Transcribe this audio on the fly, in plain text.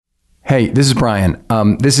Hey, this is Brian.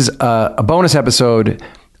 This is a bonus episode,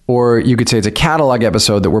 or you could say it's a catalog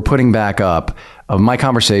episode that we're putting back up of my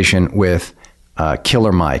conversation with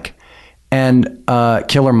Killer Mike and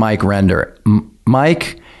Killer Mike Render.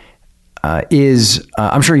 Mike is,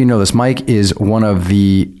 I'm sure you know this, Mike is one of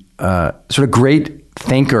the sort of great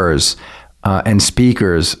thinkers and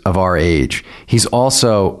speakers of our age. He's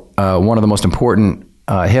also one of the most important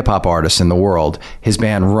hip-hop artists in the world. His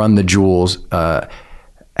band Run the Jewels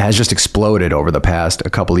has just exploded over the past a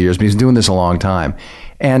couple of years, but he's doing this a long time.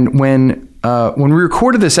 And when we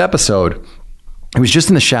recorded this episode, it was just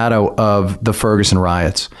in the shadow of the Ferguson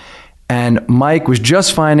riots. And Mike was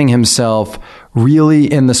just finding himself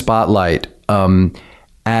really in the spotlight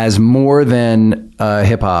as more than a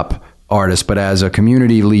hip-hop artist, but as a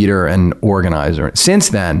community leader and organizer. Since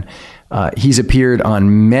then, he's appeared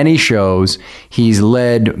on many shows. He's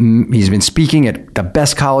been speaking at the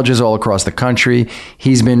best colleges all across the country.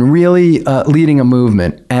 He's been really leading a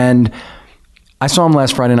movement. And I saw him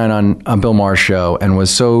last Friday night on Bill Maher's show and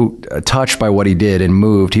was so touched by what he did and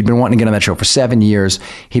moved. He'd been wanting to get on that show for 7 years.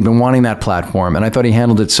 He'd been wanting that platform. And I thought he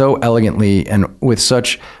handled it so elegantly and with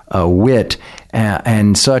such wit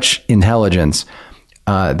and such intelligence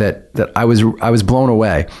that I was blown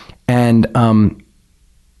away.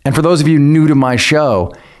 And for those of you new to my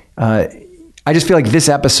show, I just feel like this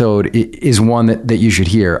episode is one that you should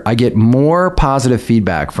hear. I get more positive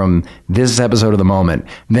feedback from this episode of The Moment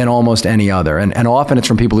than almost any other. And often it's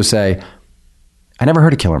from people who say, I never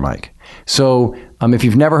heard of Killer Mike. So if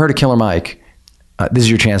you've never heard of Killer Mike, this is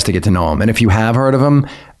your chance to get to know him. And if you have heard of him,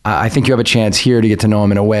 I think you have a chance here to get to know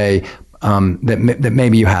him in a way that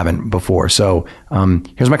maybe you haven't before. So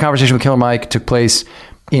here's my conversation with Killer Mike. It took place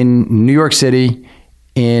in New York City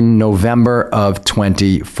in November of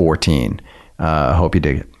 2014. Hope you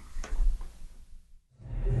dig it.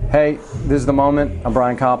 Hey, this is The Moment. I'm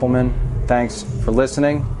Brian Koppelman. Thanks for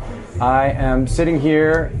listening. I am sitting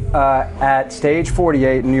here at Stage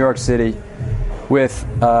 48 in New York City with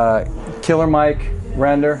Killer Mike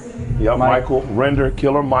Render. Yep, Michael Render,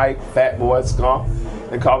 Killer Mike, Fat Boy, Skunk.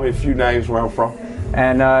 They call me a few names where I'm from.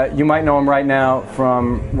 And you might know him right now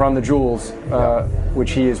from Run the Jewels,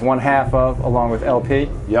 which he is one half of, along with LP.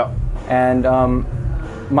 Yep. And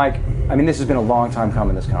Mike, I mean, this has been a long time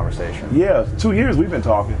coming, this conversation. Yeah, 2 years we've been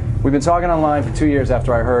talking. We've been talking online for 2 years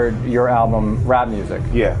after I heard your album, Rap Music.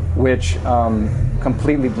 Yeah. Which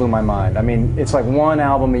completely blew my mind. I mean, it's like one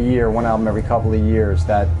album a year, one album every couple of years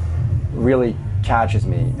that really catches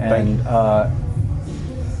me. And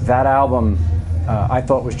that album, I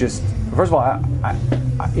thought was just, first of all,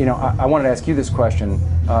 I wanted to ask you this question.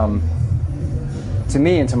 To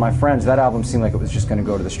me and to my friends, that album seemed like it was just going to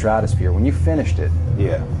go to the stratosphere. When you finished it,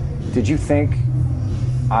 did you think,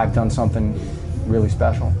 I've done something really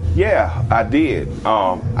special? Yeah, I did.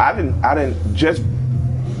 I'd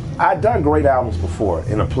done great albums before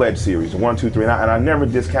in a pledge series, 1, 2, 3, and I never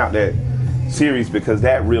discount that series because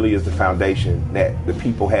that really is the foundation that the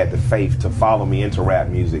people had the faith to follow me into rap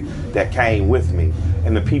music that came with me,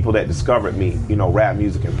 and the people that discovered me, rap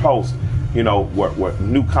music and post, were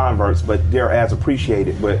new converts, but they're as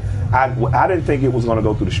appreciated. But I didn't think it was going to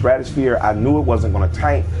go through the stratosphere. I knew it wasn't going to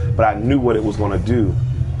tank, but I knew what it was going to do.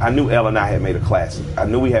 I knew L and I had made a classic. I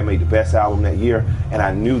knew we had made the best album that year, and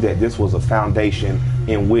I knew that this was a foundation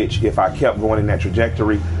in which, if I kept going in that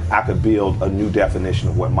trajectory, I could build a new definition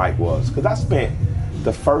of what Mike was. Because I spent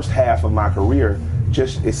the first half of my career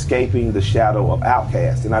just escaping the shadow of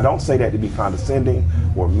Outkast. And I don't say that to be condescending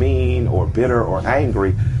or mean or bitter or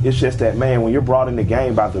angry. It's just that, man, when you're brought in the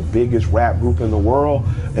game by the biggest rap group in the world,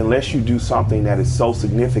 unless you do something that is so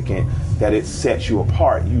significant that it sets you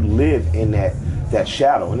apart, you live in that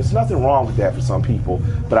shadow. And there's nothing wrong with that for some people,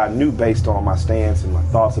 but I knew based on my stance and my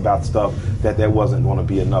thoughts about stuff that wasn't going to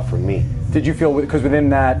be enough for me. Did you feel, because within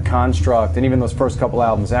that construct and even those first couple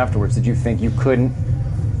albums afterwards, did you think you couldn't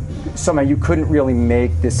really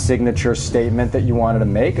make this signature statement that you wanted to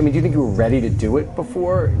make? I mean, do you think you were ready to do it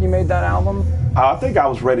before you made that album? I think I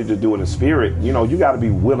was ready to do it in spirit. You got to be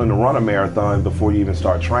willing to run a marathon before you even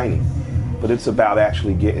start training. But it's about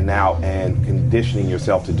actually getting out and conditioning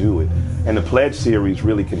yourself to do it. And the Pledge series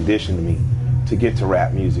really conditioned me to get to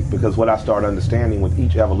rap music, because what I started understanding with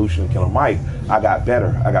each evolution of Killer Mike, I got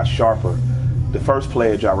better, I got sharper. The first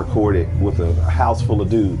Pledge I recorded with a house full of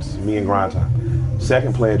dudes, me and Grind Time.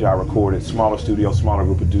 Second Pledge I recorded, smaller studio, smaller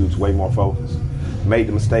group of dudes, way more focused. Made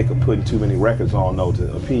the mistake of putting too many records on, though,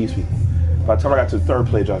 to appease people. By the time I got to the third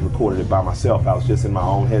Pledge, I recorded it by myself. I was just in my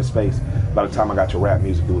own headspace. By the time I got to rap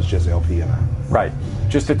music, it was just LP and I. Right.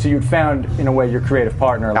 Just that you'd found, in a way, your creative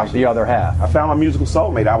partner, like the other half. I found my musical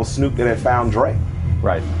soulmate. I was Snoop that had found Dre.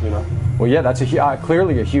 Right. Well, yeah, that's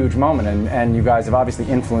clearly a huge moment, and you guys have obviously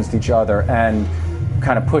influenced each other and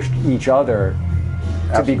kind of pushed each other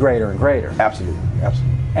to be greater and greater. Absolutely,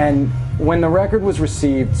 absolutely. And when the record was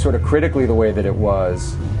received sort of critically the way that it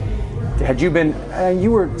was, had you been,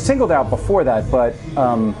 you were singled out before that, but...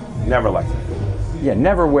 Never like that. Yeah,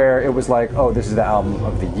 never where it was like, oh, this is the album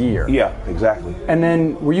of the year. Yeah, exactly. And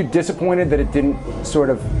then were you disappointed that it didn't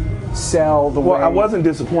sort of sell the way... Well, I wasn't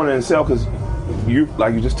disappointed in it sell because you,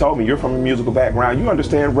 like you just told me, you're from a musical background. You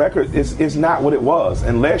understand record is not what it was.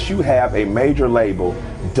 Unless you have a major label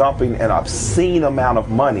dumping an obscene amount of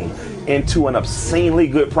money into an obscenely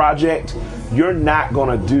good project, you're not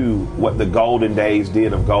going to do what the golden days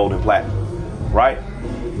did of gold and platinum, right?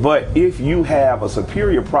 But if you have a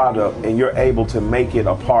superior product and you're able to make it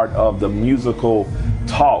a part of the musical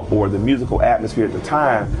talk or the musical atmosphere at the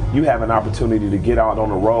time, you have an opportunity to get out on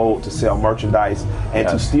the road, to sell merchandise, and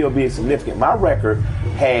to still be significant. My record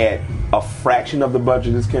had a fraction of the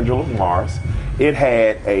budget as Kendrick Lamar's. It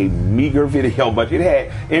had a meager video budget.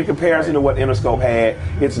 It had, in comparison to what Interscope had,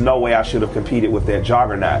 it's no way I should have competed with that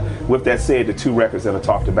juggernaut. With that said, the two records that I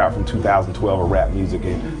talked about from 2012 are Rap Music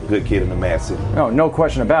and Good Kid in the Mad City. No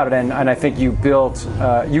question about it. And I think you built,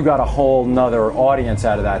 you got a whole nother audience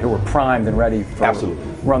out of that who were primed and ready for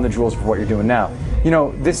Run the Jewels for what you're doing now. You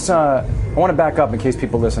know, this, I want to back up in case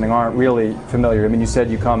people listening aren't really familiar. I mean, you said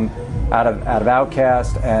you come out of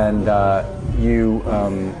Outkast and you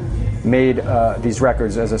made these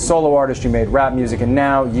records as a solo artist. You made rap music, and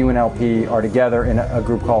now you and LP are together in a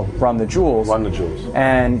group called Run the Jewels. Run the Jewels.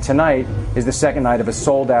 And tonight is the second night of a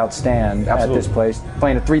sold-out stand at this place,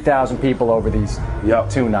 playing to 3,000 people over these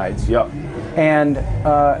 2 nights. And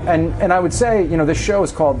I would say, you know, this show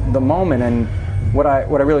is called The Moment, and what I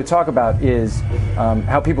really talk about is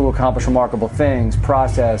how people who accomplish remarkable things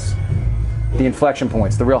process the inflection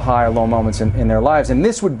points, the real high or low moments in their lives. And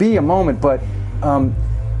this would be a moment, but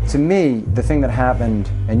to me, the thing that happened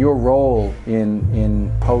and your role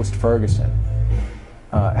in post-Ferguson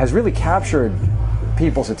has really captured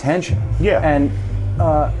people's attention. And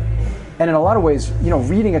in a lot of ways, you know,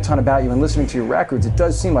 reading a ton about you and listening to your records, it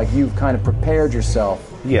does seem like you've kind of prepared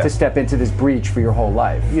yourself to step into this breach for your whole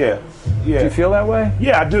life. Do you feel that way?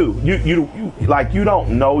 Yeah, I do. You like, you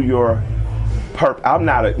don't know your purpose. I'm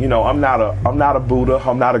not a Buddha.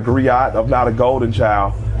 I'm not a griot. I'm not a golden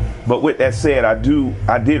child. But with that said, I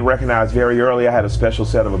did recognize very early I had a special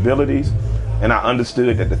set of abilities, and I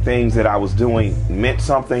understood that the things that I was doing meant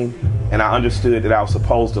something, and I understood that I was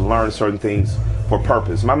supposed to learn certain things for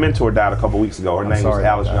purpose. My mentor died a couple weeks ago. Her name was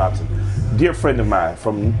Alice Johnson. Dear friend of mine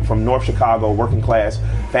from North Chicago, working class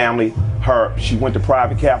family. She went to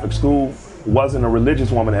private Catholic school, wasn't a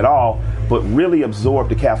religious woman at all, but really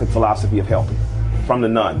absorbed the Catholic philosophy of helping from the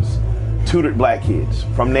nuns. Tutored black kids.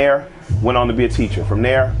 From there, went on to be a teacher. From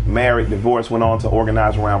there, married, divorced, went on to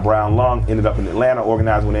organize around Brown Lung, ended up in Atlanta,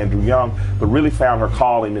 organized with Andrew Young, but really found her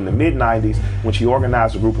calling in the mid-90s when she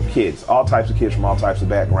organized a group of kids, all types of kids from all types of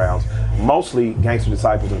backgrounds, mostly gangster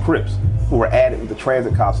disciples and Crips, who were added with the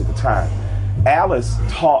transit cops at the time. Alice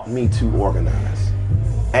taught me to organize.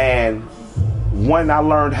 And when I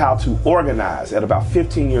learned how to organize at about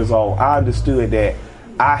 15 years old, I understood that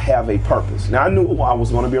I have a purpose. Now, I knew I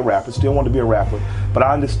was going to be a rapper, still wanted to be a rapper, but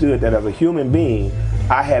I understood that as a human being,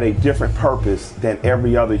 I had a different purpose than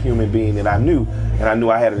every other human being that I knew, and I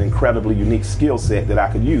knew I had an incredibly unique skill set that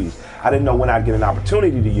I could use. I didn't know when I'd get an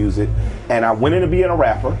opportunity to use it, and I went into being a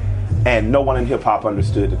rapper, and no one in hip-hop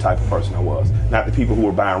understood the type of person I was. Not the people who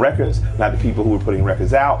were buying records, not the people who were putting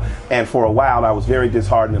records out, and for a while I was very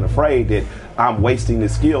disheartened and afraid that I'm wasting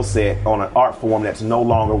this skill set on an art form that's no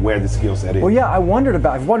longer where the skill set is. Well, yeah, I've wondered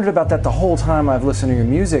about that the whole time I've listened to your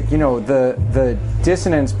music. You know, the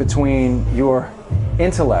dissonance between your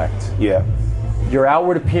intellect, your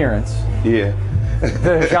outward appearance,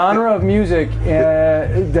 the genre of music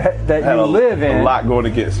that you live in. A lot going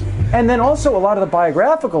against me. And then also a lot of the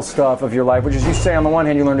biographical stuff of your life, which is, you say on the one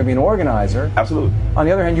hand you learned to be an organizer. Absolutely. On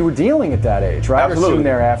the other hand, you were dealing at that age, right? Absolutely. Or soon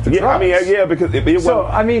thereafter. Yeah, drugs. I mean, because it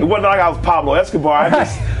wasn't like I was Pablo Escobar.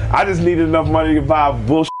 I just needed enough money to buy a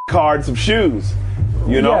bullshit car and some shoes.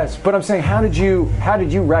 You know? Yes, but I'm saying, how did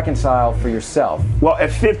you reconcile for yourself? Well, at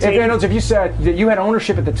 15, if you said that you had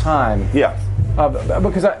ownership at the time,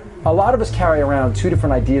 because a lot of us carry around two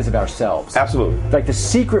different ideas of ourselves. Absolutely. Like the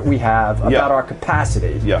secret we have about our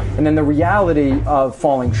capacity, and then the reality of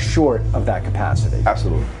falling short of that capacity.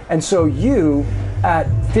 Absolutely. And so you, at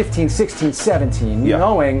 15, 16, 17,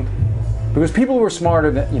 knowing, because people who are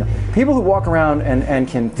smarter than, people who walk around and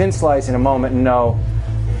can thin slice in a moment and know,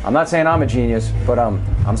 I'm not saying I'm a genius, but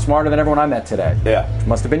I'm smarter than everyone I met today. Yeah. Which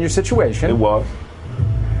must have been your situation. It was.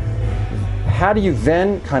 how do you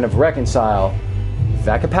then kind of reconcile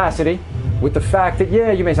that capacity with the fact that,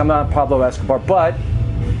 yeah, you may say I'm not Pablo Escobar, but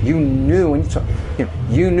you knew, and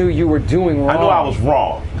you knew you were doing wrong. I knew I was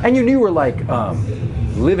wrong. And you knew you were like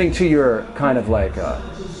living to your kind of like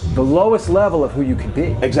the lowest level of who you could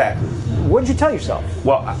be. Exactly. What did you tell yourself?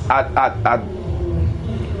 Well, I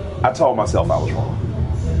told myself I was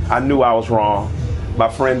wrong. I knew I was wrong. My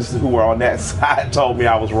friends who were on that side told me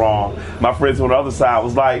I was wrong. My friends on the other side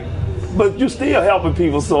was like, but you're still helping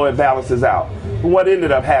people, so it balances out. But what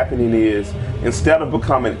ended up happening is, instead of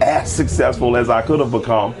becoming as successful as I could have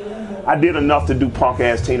become, I did enough to do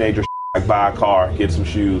punk-ass teenager like buy a car, get some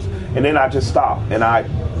shoes, and then I just stopped. And I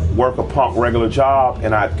work a punk regular job,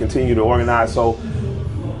 and I continue to organize. So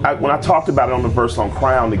when I talked about it on the verse on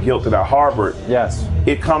Crown, the guilt that I harbored, yes,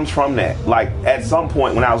 it comes from that. Like, at some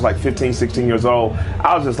point when I was like 15, 16 years old,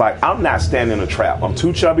 I was just like, I'm not standing in a trap. I'm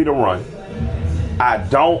too chubby to run. I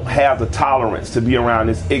don't have the tolerance to be around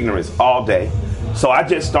this ignorance all day. So I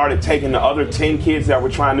just started taking the other 10 kids that were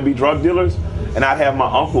trying to be drug dealers, and I'd have my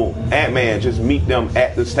uncle, Ant-Man, just meet them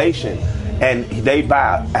at the station. And they'd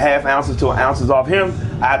buy half ounces to ounces off him.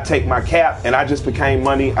 I'd take my cap, and I just became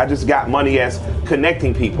money. I just got money as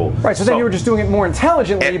connecting people. Right, so then you were just doing it more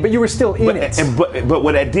intelligently, but you were still in it. But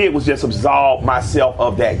what I did was just absolve myself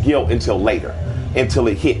of that guilt until later, until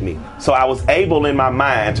it hit me. So I was able in my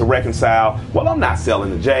mind to reconcile, well, I'm not selling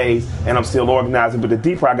the J's, and I'm still organizing. But the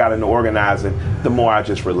deeper I got into organizing, the more I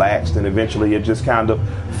just relaxed, and eventually it just kind of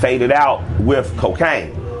faded out with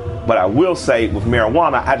cocaine. But I will say, with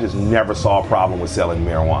marijuana, I just never saw a problem with selling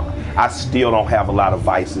marijuana. I still don't have a lot of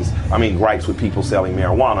gripes with people selling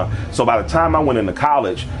marijuana. So by the time I went into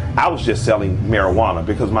college, I was just selling marijuana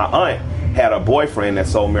because my aunt had a boyfriend that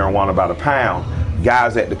sold marijuana by the pound.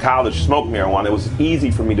 Guys at the college smoked marijuana. It was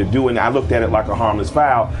easy for me to do, and I looked at it like a harmless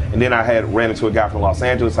foul. And then I ran into a guy from Los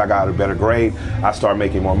Angeles. I got a better grade. I started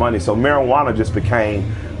making more money. So marijuana just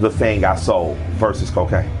became the thing I sold versus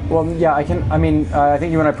cocaine. Well, yeah, I think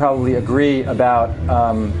you and I probably agree about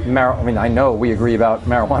I know we agree about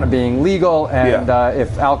marijuana being legal, and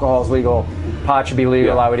if alcohol is legal, pot should be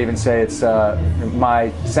legal. I would even say it's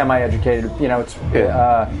my semi-educated, it's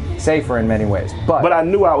safer in many ways. But I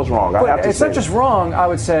knew I was wrong. It's not just wrong. I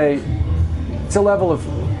would say it's a level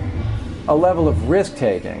of risk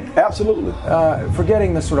taking. Absolutely.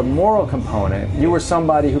 Forgetting the sort of moral component. You were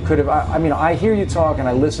somebody who could have. I hear you talk and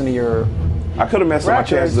I listen to your. I could have messed up my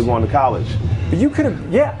chances of going to college. But you could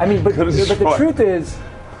have. Yeah. But the truth is,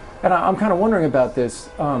 and I'm kind of wondering about this.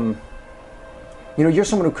 You're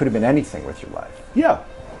someone who could have been anything with your life. Yeah.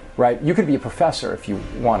 Right? You could be a professor if you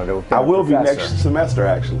wanted to. I will be next semester,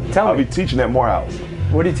 actually. I'll be teaching at Morehouse.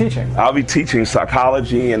 What are you teaching? I'll be teaching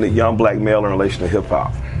psychology and the young black male in relation to hip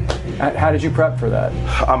hop. How did you prep for that?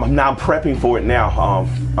 I'm prepping for it now.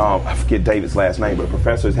 I forget David's last name, but the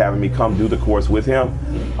professor is having me come do the course with him.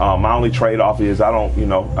 My only trade-off is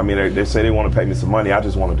they say they want to pay me some money. I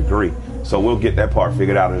just want a degree. So we'll get that part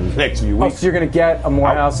figured out in the next few weeks. So you're going to get a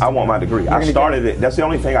Morehouse? I want my degree. I started it. That's the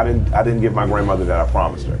only thing I didn't give my grandmother that I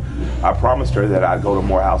promised her. I promised her that I'd go to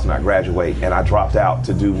Morehouse and I'd graduate, and I dropped out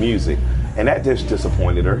to do music. And that just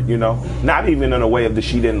disappointed her, Not even in a way that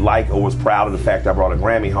she didn't like or was proud of the fact I brought a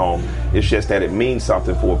Grammy home. It's just that it means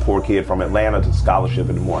something for a poor kid from Atlanta to scholarship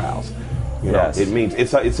in the Morehouse. Yes. It means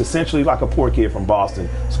it's essentially like a poor kid from Boston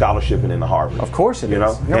scholarshiping in the Harvard. Of course it is.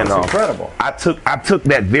 It's incredible. I took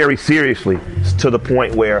that very seriously to the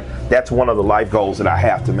point where that's one of the life goals that I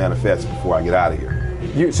have to manifest before I get out of here.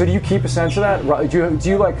 So do you keep a sense of that? Do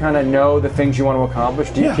you like kind of know the things you want to accomplish?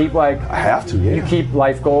 Do you keep like? I have to. Yeah. You keep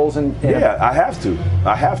life goals and. I have to.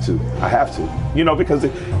 Because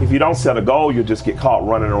if you don't set a goal, you'll just get caught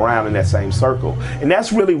running around in that same circle. And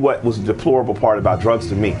that's really what was the deplorable part about drugs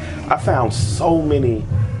to me. I found so many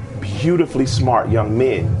beautifully smart young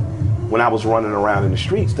men when I was running around in the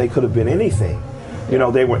streets. They could have been anything.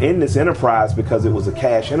 They were in this enterprise because it was a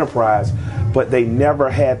cash enterprise, but they never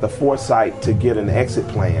had the foresight to get an exit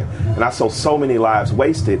plan. And I saw so many lives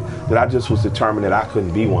wasted that I just was determined that I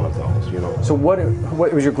couldn't be one of those, So what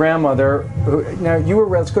was your grandmother? Now you were,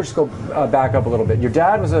 let's just go back up a little bit. Your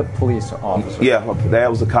dad was a police officer. Yeah, my dad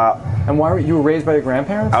was a cop. And why were you raised by your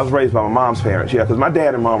grandparents? I was raised by my mom's parents, because my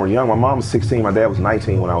dad and mom were young. My mom was 16, my dad was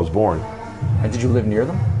 19 when I was born. And did you live near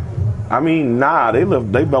them? Nah, they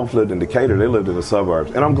both lived in Decatur. They lived in the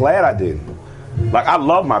suburbs. And I'm glad I didn't. Like, I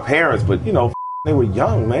love my parents, but, they were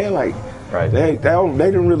young, man. Like, right. They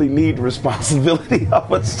didn't really need the responsibility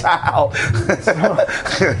of a child.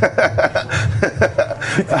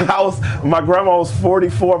 My grandma was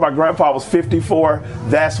 44, my grandpa was 54.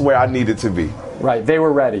 That's where I needed to be. Right, they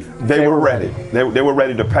were ready. They were ready. They were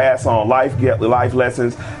ready to pass on life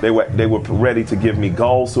lessons. They were ready to give me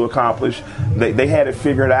goals to accomplish. They had it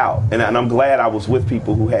figured out, and I'm glad I was with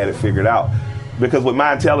people who had it figured out. Because with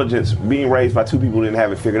my intelligence, being raised by two people who didn't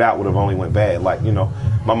have it figured out would have only went bad. Like, you know,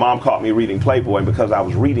 my mom caught me reading Playboy, and because I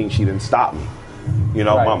was reading, she didn't stop me. You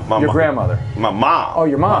know, right. Your grandmother. My mom. Oh,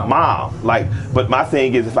 your mom. My mom. Like, but my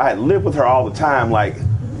thing is, if I had lived with her all the time, like,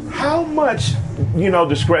 how much, you know,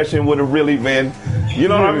 discretion would have really been, you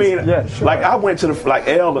know what I mean? Yeah, sure. Like, I went to like,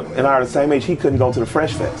 El and I are the same age, he couldn't go to the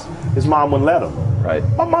Fresh Fest. His mom wouldn't let him. Right.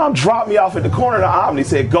 My mom dropped me off at the corner of the Omni,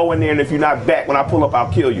 said, go in there, and if you're not back when I pull up,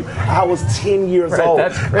 I'll kill you. I was 10 years old.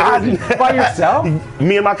 That's crazy. By yourself?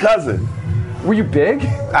 Me and my cousin. Were you big?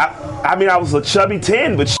 I mean, I was a chubby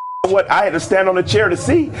 10, but what, I had to stand on a chair to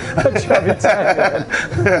see. A chubby 10.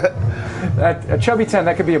 A chubby 10,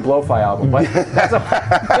 that could be a Blowfly album. But that's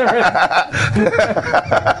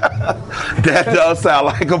that does sound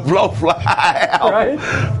like a Blowfly album. Right?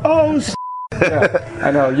 Oh, yeah,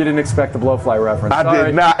 I know, you didn't expect the Blowfly reference. I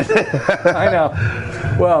did not. I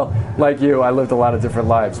know. Well, like you, I lived a lot of different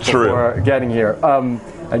lives before getting here.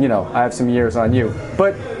 And, you know, I have some years on you.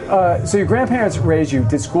 But, so your grandparents raised you.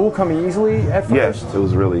 Did school come easily at first? Yes, it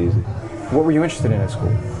was really easy. What were you interested in at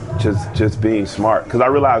school? Just being smart. Because I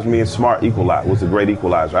realized me and smart was a great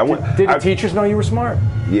equalizer. Did the teachers know you were smart?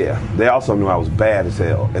 Yeah. They also knew I was bad as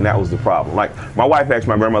hell, and that was the problem. Like, my wife asked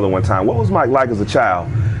my grandmother one time, what was Mike like as a child?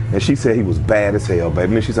 And she said he was bad as hell, baby.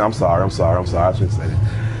 And then she said, I'm sorry. I shouldn't say that.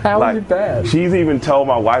 How were you bad? She's even told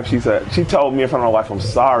my wife, she told me in front of my wife, I'm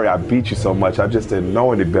sorry I beat you so much. I just didn't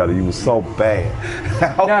know any better. You were so bad.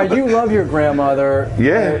 Now, you love your grandmother,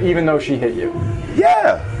 even though she hit you.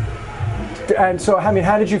 Yeah. And so, I mean,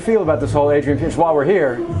 how did you feel about this whole Adrian Peterson? While we're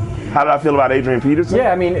here, how did I feel about Adrian Peterson?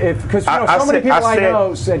 Yeah, I mean, because so many people I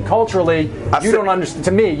know said culturally, you don't understand.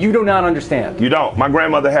 To me, you do not understand. You don't. My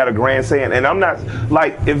grandmother had a grand saying, and I'm not,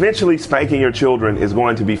 like, eventually spanking your children is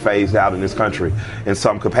going to be phased out in this country in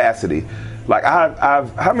some capacity. Like,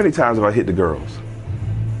 how many times have I hit the girls?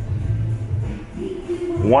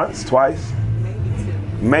 Once, twice?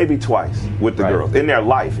 Maybe twice with the girls. In their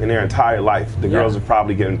life, in their entire life, the girls are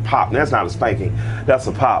probably getting popped. That's not a spanking, that's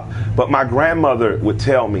a pop. But my grandmother would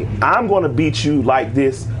tell me, I'm going to beat you like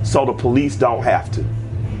this so the police don't have to.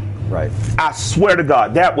 Right. I swear to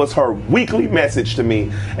God, that was her weekly message to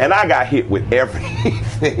me, and I got hit with everything.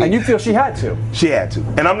 And you feel she had to? She had to.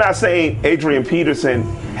 And I'm not saying Adrian Peterson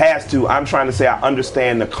has to. I'm trying to say I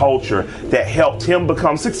understand the culture that helped him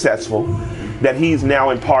become successful, that he's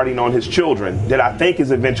now imparting on his children, that I think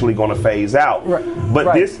is eventually going to phase out. Right.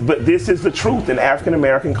 But this is the truth in African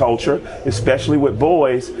American culture, especially with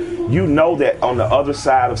boys. You know that on the other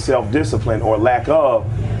side of self-discipline or lack of,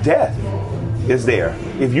 death is there.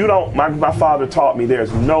 If you don't, my father taught me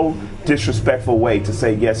there's no disrespectful way to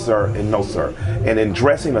say yes sir and no sir. And in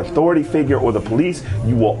addressing an authority figure or the police,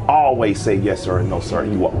 you will always say yes sir and no sir.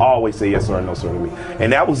 You will always say yes sir and no sir to me.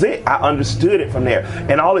 And that was it. I understood it from there.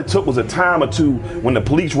 And all it took was a time or two when the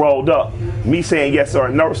police rolled up, me saying yes sir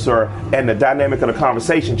and no sir, and the dynamic of the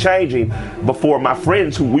conversation changing before my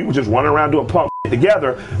friends who we were just running around doing pump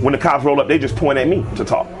together, when the cops rolled up, they just point at me to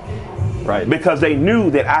talk. Right. Because they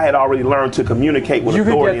knew that I had already learned to communicate with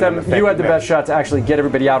authority. You had the best shot to actually get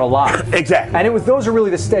everybody out alive. Exactly. And those are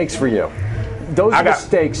really the stakes for you. Those are the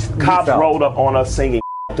stakes. Cops rolled up on us singing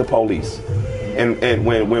to police. And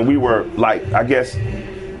when we were, like, I guess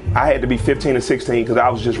I had to be 15 or 16 because I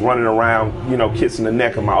was just running around, you know, kissing the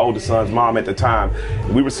neck of my oldest son's mom at the time.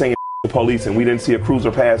 We were singing to police and we didn't see a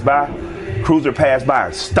cruiser pass by. Cruiser passed by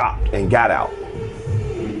and stopped and got out.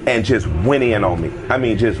 And just went in on me. I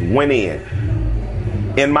mean, just went in.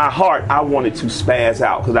 In my heart, I wanted to spaz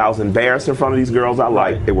out because I was embarrassed in front of these girls I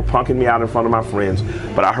liked. They were punking me out in front of my friends,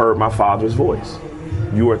 but I heard my father's voice.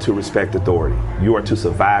 You are to respect authority. You are to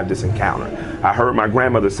survive this encounter. I heard my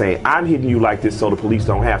grandmother saying, I'm hitting you like this so the police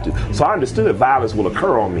don't have to. So I understood violence will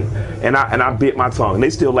occur on me. And I bit my tongue. And they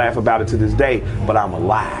still laugh about it to this day, but I'm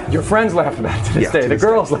alive. Your friends laugh about it to this day. The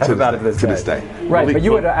girls laugh about it to this day. Right, but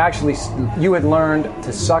you had learned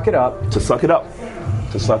to suck it up. To suck it up.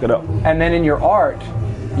 To suck it up. And then in your art,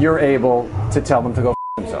 you're able to tell them to go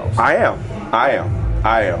themselves. I am.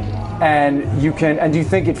 And you can, and do you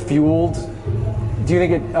think it fueled, do you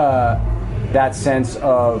think it, that sense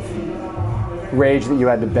of rage that you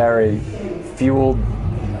had to bury fueled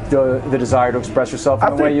the desire to express yourself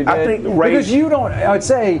in the way you did? I think rage, because you don't, I would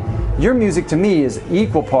say your music to me is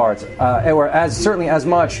equal parts, or certainly as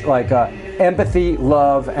much like empathy,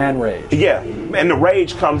 love, and rage. Yeah, and the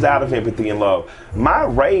rage comes out of empathy and love. My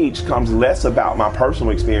rage comes less about my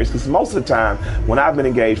personal experience, because most of the time when I've been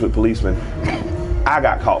engaged with policemen, I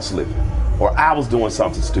got caught slipping. or I was doing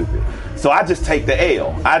something stupid. So I just take the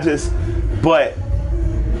L. But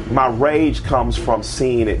my rage comes from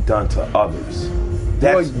seeing it done to others.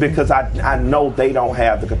 That's because I know they don't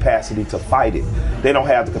have the capacity to fight it. They don't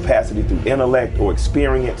have the capacity through intellect or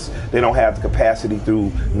experience. They don't have the capacity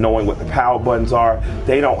through knowing what the power buttons are.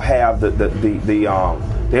 They don't have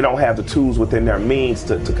they don't have the tools within their means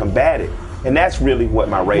to combat it. And that's really what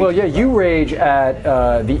my rage is. You rage at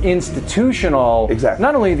the institutional,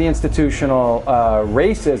 not only the institutional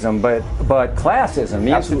racism, but classism,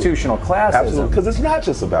 the institutional classism. Absolutely, because it's not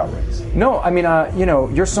just about race. No, I mean,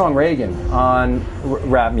 your song Reagan on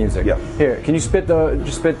rap music. Yeah. Here, can you spit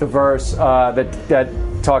the verse that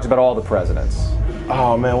talks about all the presidents?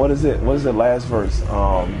 Oh man, what is it? What is the last verse?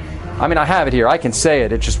 I mean, I have it here. I can say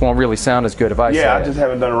it. It just won't really sound as good if I say it. Yeah, I just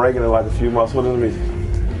haven't done a Reagan in like a few months. What does it mean?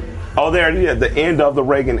 Oh, there it is. The end of the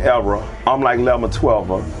Reagan era. I'm like Lemma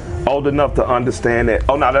 12er, old enough to understand that.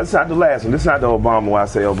 Oh no, that's not the last one. This is not the Obama when I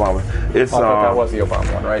say Obama. It's I thought that was the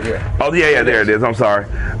Obama one right here. Oh yeah, there it is. I'm sorry.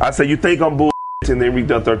 I say you think I'm bull. And then read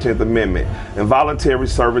the 13th Amendment. Involuntary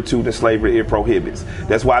servitude and slavery it prohibits.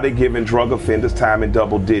 That's why they're giving drug offenders time in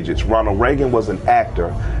double digits. Ronald Reagan was an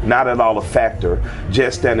actor, not at all a factor,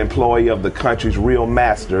 just an employee of the country's real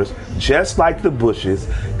masters, just like the Bushes,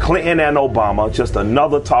 Clinton and Obama, just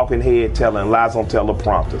another talking head telling lies on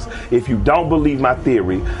teleprompters. If you don't believe my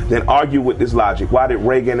theory, then argue with this logic. Why did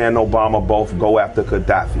Reagan and Obama both go after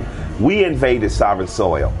Gaddafi? We invaded sovereign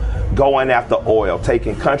soil, going after oil,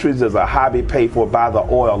 taking countries as a hobby paid for by the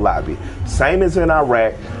oil lobby. Same as in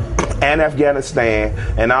Iraq and Afghanistan,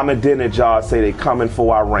 and Ahmadinejad say they coming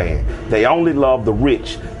for Iran. They only love the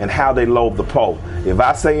rich and how they loathe the poor. If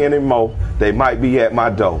I say any more, they might be at my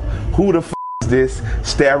door. Who the f is this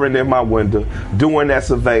staring in my window, doing that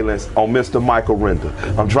surveillance on Mr. Michael Render?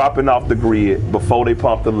 I'm dropping off the grid before they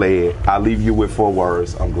pump the lead. I leave you with 4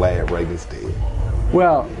 words. I'm glad Reagan's dead.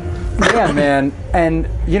 Well, yeah, man, and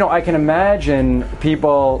I can imagine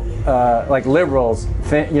people like liberals,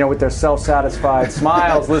 with their self-satisfied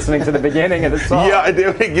smiles, listening to the beginning of the song. Yeah, and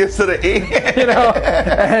then it gets to the end.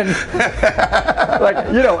 And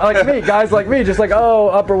like me, guys like me, just like, oh,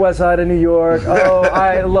 Upper West Side of New York. Oh,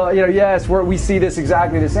 I love, yes, we see this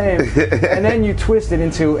exactly the same, and then you twist it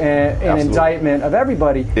into an indictment of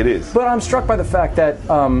everybody. It is. But I'm struck by the fact that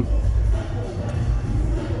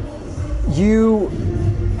you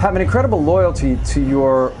have an incredible loyalty to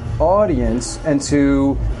your audience and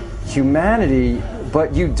to humanity,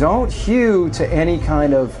 but you don't hew to any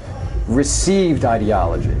kind of received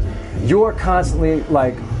ideology. You're constantly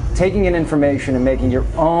like taking in information and making your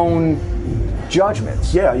own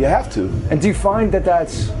judgments. Yeah, you have to. And do you find that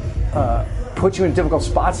that's put you in difficult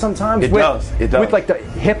spots sometimes? It does. With like the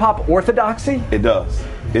hip hop orthodoxy? It does.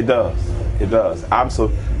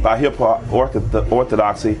 By hip hop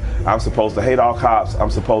orthodoxy, I'm supposed to hate all cops. I'm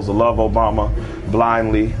supposed to love Obama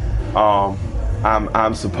blindly.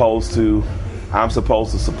 I'm supposed to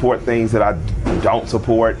support things that I don't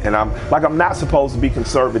support, and I'm not supposed to be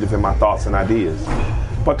conservative in my thoughts and ideas.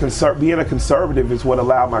 But being a conservative is what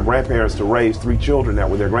allowed my grandparents to raise 3 children that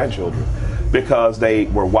were their grandchildren, because they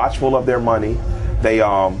were watchful of their money. They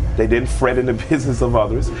didn't fret in the business of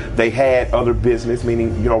others. They had other business,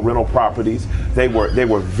 meaning rental properties. They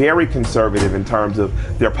were very conservative in terms of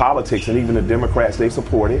their politics, and even the Democrats they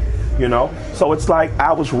supported. So it's like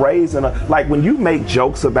I was raised in like when you make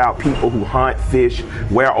jokes about people who hunt, fish,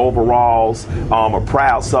 wear overalls, are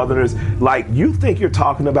proud Southerners, like you think you're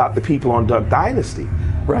talking about the people on Duck Dynasty.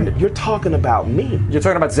 Right. You're talking about me. You're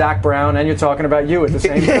talking about Zach Brown, and you're talking about you at the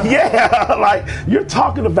same time. Yeah, like you're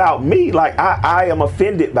talking about me. Like I am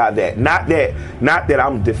offended by that. Not that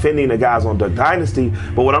I'm defending the guys on Duck Dynasty,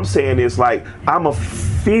 but what I'm saying is like I'm a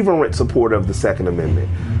fervent supporter of the Second Amendment.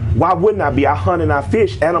 Why wouldn't I be? I hunt and I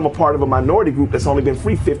fish, and I'm a part of a minority group that's only been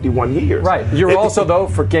free 51 years. Right. You're also, though,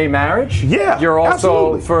 for gay marriage? Yeah, You're also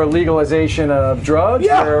absolutely. For legalization of drugs?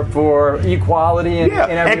 Yeah. You're for equality in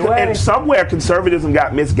every way? And somewhere conservatism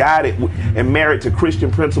got misguided and married to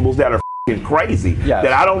Christian principles that are crazy,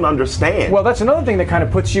 that I don't understand. Well, that's another thing that kind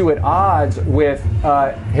of puts you at odds with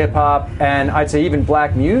hip-hop and I'd say even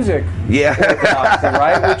black music. Yeah.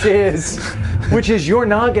 Right? Which is you're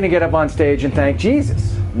not going to get up on stage and thank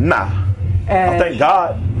Jesus. Nah. I thank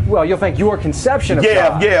God. Well, you'll thank your conception of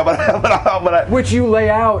God. Yeah, but which you lay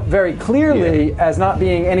out very clearly as not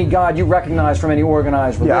being any God you recognize from any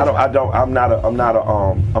organized religion. Yeah, I'm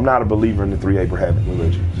not a believer in the 3 Abrahamic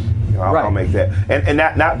religions. I'll make that. And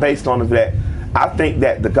not based on that. I think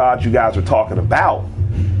that the God you guys are talking about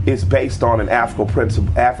is based on an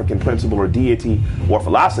African principle or deity or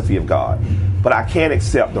philosophy of God. But I can't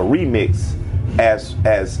accept the remix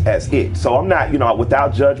as it. So I'm not,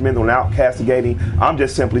 without judgment, without castigating, I'm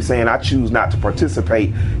just simply saying I choose not to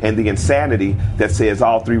participate in the insanity that says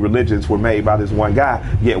all three religions were made by this one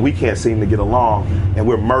guy, yet we can't seem to get along and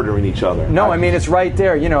we're murdering each other. No, I mean, it's right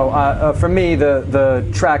there. For me, the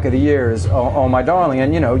track of the year is Oh My Darling.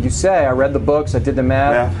 And, you say, I read the books, I did the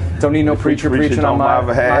math, don't need no preacher preaching on my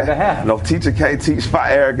behalf. No teacher can't teach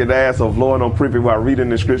my arrogant ass of blowing on privilege while reading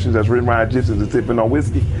the inscriptions that's written by Egyptians and sipping on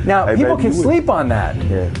whiskey. Now, hey, people baby, can sleep on that.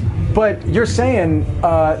 Yeah. But you're saying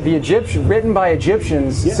the Egyptian, written by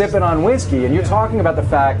Egyptians sipping on whiskey, and you're talking about the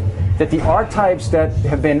fact that the archetypes that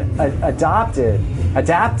have been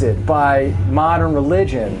adapted by modern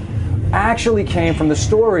religion actually came from the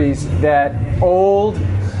stories that old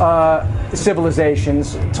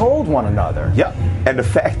civilizations told one another. Yep. And the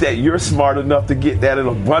fact that you're smart enough to get that and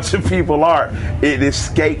a bunch of people aren't, it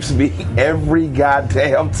escapes me every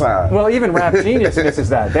goddamn time. Well, even Rap Genius misses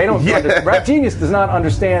that. They don't. Rap Genius does not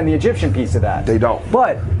understand the Egyptian piece of that. They don't.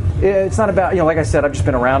 But it's not about, like I said, I've just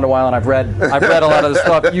been around a while and I've read a lot of the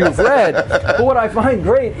stuff you've read. But what I find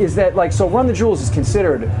great is that, so Run the Jewels is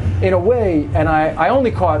considered, in a way, and I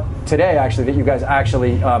only caught today, actually, that you guys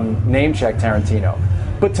actually name-checked Tarantino.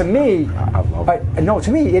 But to me,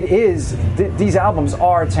 to me, it is, these albums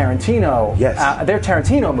are Tarantino. Yes. They're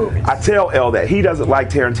Tarantino movies. I tell El that he doesn't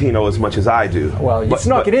like Tarantino as much as I do. Well, you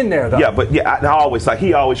snuck it in there, though. Yeah, but I always,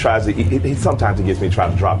 he always tries to, sometimes he gets me to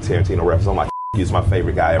try to drop Tarantino reference. I'm like, he's my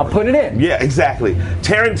favorite guy ever. I'll put it in. Yeah, exactly.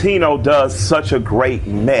 Tarantino does such a great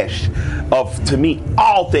mesh of, to me,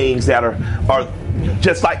 all things that are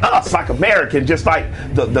just like us, like American, just like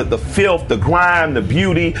the filth, the grime, the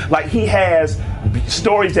beauty. Like, he has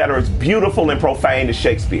stories that are as beautiful and profane as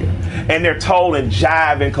Shakespeare, and they're told in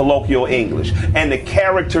jive and colloquial English, and the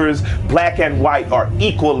characters, black and white, are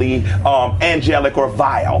equally angelic or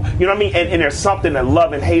vile. You know what I mean? And there's something to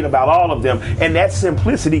love and hate about all of them, and that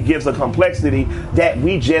simplicity gives a complexity that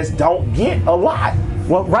we just don't get a lot.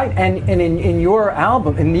 Well, right, and in your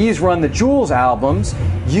album, in these Run the Jewels albums,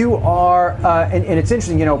 you are, and it's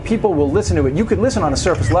interesting, people will listen to it. You could listen on a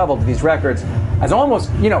surface level to these records as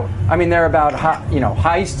almost, they're about,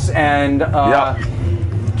 heists and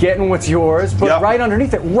getting what's yours, but right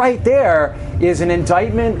underneath it, right there, is an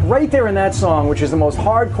indictment, right there in that song, which is the most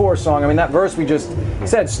hardcore song. I mean, that verse we just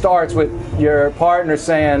said starts with your partner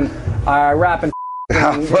saying, I rap and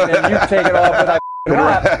then you take it off with I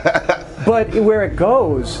rap. But where it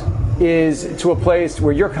goes is to a place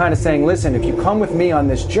where you're kind of saying, listen, if you come with me on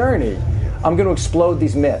this journey, I'm going to explode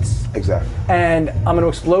these myths. Exactly. And I'm going to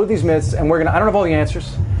explode these myths, and I don't have all the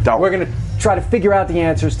answers. We're going to try to figure out the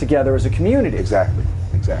answers together as a community. Exactly.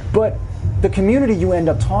 But the community you end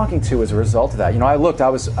up talking to as a result of that,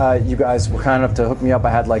 you guys were kind enough to hook me up.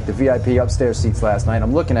 I had the VIP upstairs seats last night.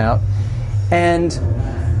 I'm looking out, and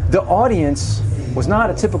the audience was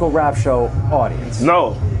not a typical rap show audience.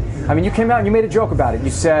 No. I mean, you came out and you made a joke about it.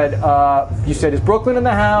 You said, is Brooklyn in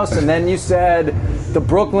the house? And then you said, the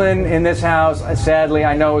Brooklyn in this house, sadly,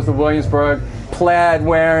 I know, is the Williamsburg plaid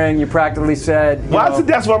wearing. You practically said,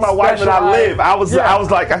 that's where my wife and I live. I was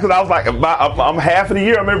like, I'm half of the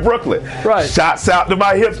year I'm in Brooklyn. Right. Shots out to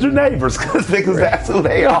my hipster neighbors because that's who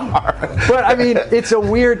they are. But I mean, it's a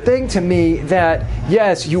weird thing to me that,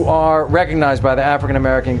 yes, you are recognized by the African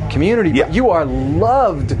American community, but you are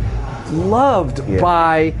loved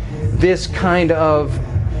by this kind of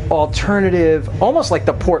alternative, almost like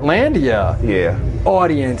the Portlandia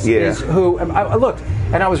audience is who I looked,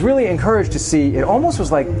 and I was really encouraged to see it almost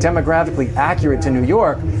was like demographically accurate to New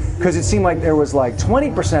York, because it seemed like there was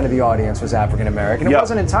 20% of the audience was African American. It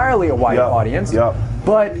wasn't entirely a white audience,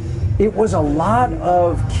 but it was a lot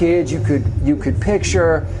of kids you could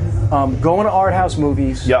picture going to art house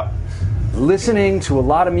movies. Listening to a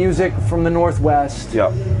lot of music from the Northwest, a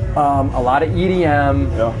lot of EDM,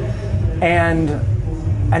 and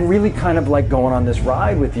really kind of going on this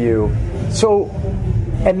ride with you. So,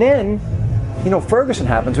 and then, Ferguson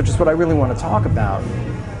happens, which is what I really want to talk about.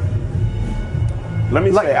 Let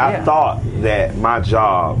me say, I thought that my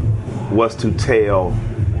job was to tell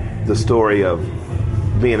the story of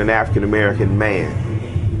being an African American man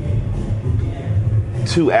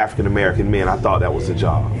to African American men. I thought that was the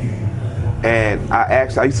job. And I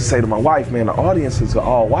used to say to my wife, man, the audiences are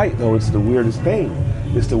all white, though. It's the weirdest thing.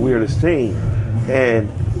 And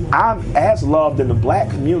I'm as loved in the black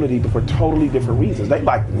community, but for totally different reasons. They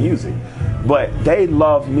like the music, but they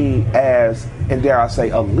love me as, and dare I say,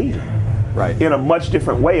 a leader. Right. In a much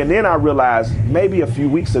different way. And then I realized maybe a few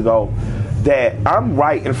weeks ago that I'm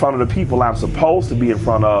right in front of the people I'm supposed to be in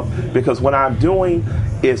front of, because what I'm doing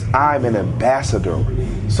is I'm an ambassador.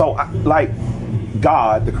 So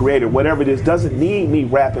God, the creator, whatever it is, doesn't need me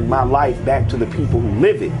rapping my life back to the people who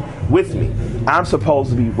live it with me. I'm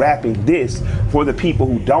supposed to be rapping this for the people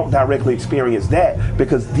who don't directly experience that,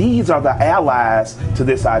 because these are the allies to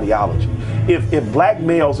this ideology. If black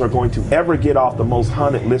males are going to ever get off the most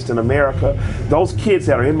hunted list in America, those kids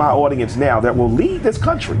that are in my audience now that will lead this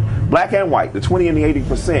country, black and white, the 20 and the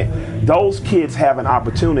 80%, those kids have an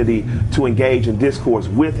opportunity to engage in discourse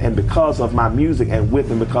with and because of my music, and with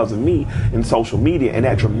and because of me in social media, and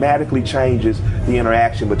that dramatically changes the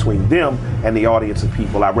interaction between them and the audience of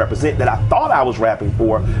people I represent that I thought I was rapping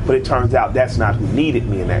for, but it turns out that's not who needed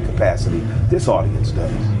me in that capacity. This audience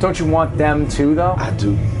does. Don't you want them too, though? I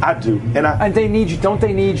do. And they need you. Don't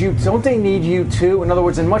they need you? Don't they need you too? In other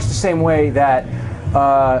words, in much the same way that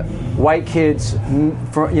white kids,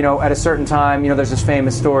 at a certain time, there's this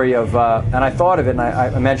famous story of, and I thought of it, and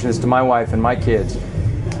I mentioned this to my wife and my kids.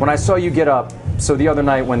 When I saw you get up, so the other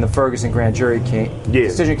night when the Ferguson grand jury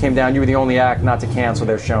decision came down, you were the only act not to cancel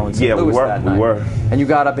their show in St. Louis that night. We were. And you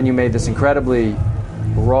got up and you made this incredibly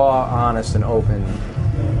raw, honest, and open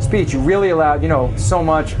speech. You really allowed, so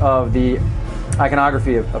much of the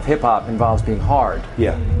iconography of hip-hop involves being hard.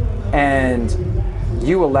 Yeah. And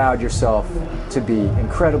you allowed yourself to be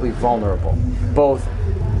incredibly vulnerable, both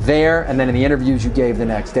there and then in the interviews you gave the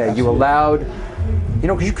next day. Absolutely. You allowed,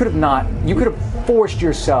 because you could have forced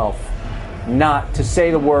yourself not to say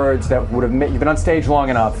the words that would have you've been on stage long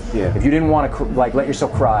enough. Yeah. If you didn't want to let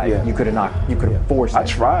yourself cry, yeah. you could have forced it. I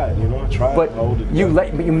tried. But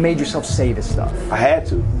you made yourself say this stuff. I had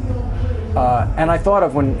to. And I thought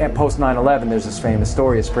of when at post 9/11, there's this famous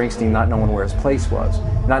story of Springsteen not knowing where his place was,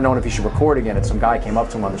 not knowing if he should record again, and some guy came up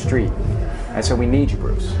to him on the street and said, "We need you,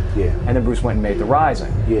 Bruce." Yeah. And then Bruce went and made The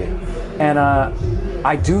Rising. Yeah. And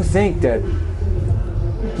I do think that,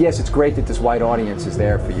 yes, it's great that this white audience is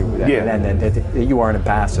there for you, and that you are an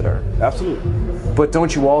ambassador. Absolutely. But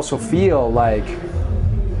don't you also feel like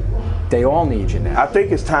they all need you now? I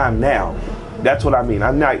think it's time now. That's what I mean.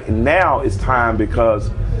 Now it's time, because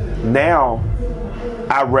now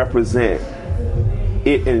I represent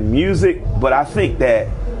it in music, but I think that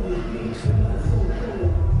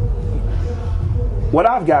what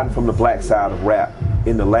I've gotten from the black side of rap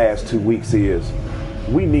in the last 2 weeks is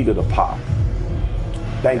we needed a pop.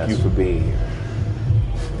 Thank you for being here.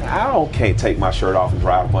 I can't take my shirt off and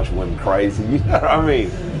drive a bunch of women crazy, you know what I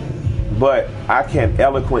mean? But I can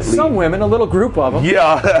eloquently... Some women, a little group of them.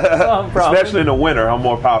 Yeah, especially in the winter, I'm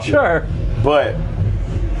more popular. Sure. But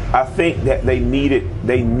I think that they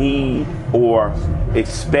need or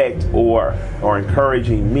expect or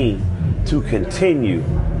encouraging me to continue,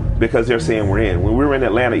 because they're saying we're in. When we were in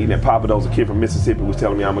Atlanta eating at Papados, a kid from Mississippi was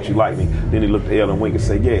telling me how much he liked me. Then he looked at Ellen Wink and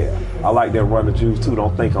said, "Yeah, I like that Run the Jewels too.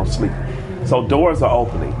 Don't think I'm sleeping." So doors are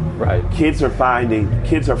opening. Right. Kids are finding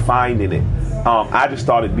it. I just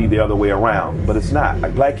thought it'd be the other way around, but it's not.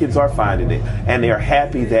 Like, black kids are finding it, and they're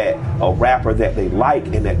happy that a rapper that they like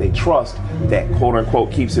and that they trust, that quote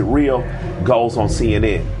unquote keeps it real, goes on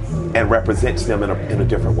CNN and represents them in a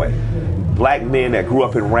different way. Black men that grew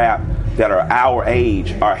up in rap that are our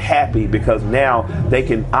age are happy because now they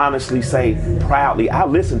can honestly say proudly, "I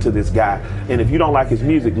listened to this guy, and if you don't like his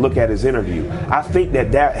music, look at his interview." I think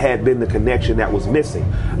that had been the connection that was missing.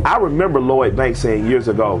 I remember Lloyd Banks saying years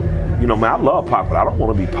ago, "Man, I love pop, but I don't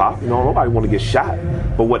want to be pop. Nobody want to get shot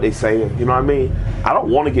for what they say. You know what I mean? I don't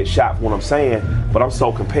want to get shot for what I'm saying, but I'm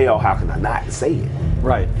so compelled. How can I not say it?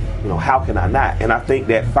 Right. How can I not?" And I think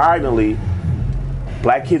that finally,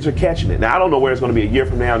 black kids are catching it. Now, I don't know where it's going to be a year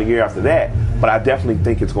from now and a year after that, but I definitely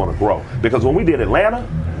think it's going to grow. Because when we did Atlanta,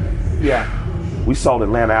 we sold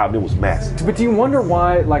Atlanta out and it was massive. But do you wonder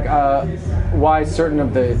why certain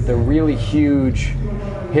of the really huge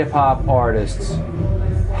hip-hop artists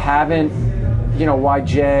haven't, why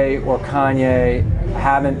Jay or Kanye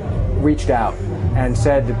haven't reached out and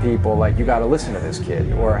said to people, like, you got to listen to this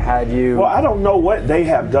kid? Or had you... Well, I don't know what they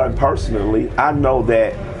have done personally. I know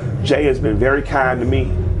that Jay has been very kind to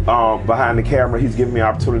me behind the camera. He's given me an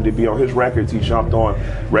opportunity to be on his records. He jumped on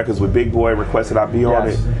records with Big Boy and requested I be on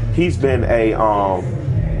it. He's been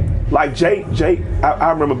like Jay,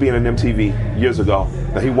 I remember being in MTV years ago.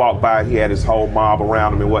 He walked by, he had his whole mob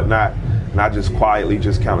around him and whatnot. And I just quietly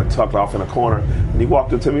just kind of tucked off in a corner. And he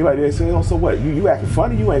walked up to me like that. He said, "Oh, so what? You acting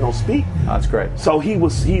funny? You ain't gonna speak?" That's great. So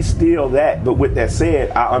he's still that. But with that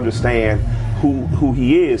said, I understand who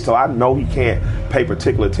he is. So I know he can't pay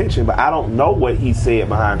particular attention, but I don't know what he said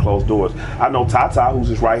behind closed doors. I know Tata, who's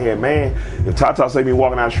his right-hand man. If Tata say me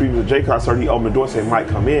walking down the street with a J concert, he opened the door saying Mike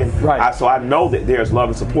come in. Right. So I know that there's love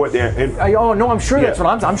and support there. And I'm sure that's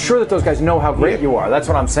what I'm sure that those guys know how great you are. That's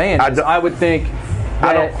what I'm saying. I would think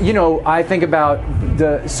that, you know, I think about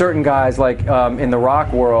the certain guys like in the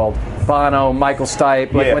rock world, Bono, Michael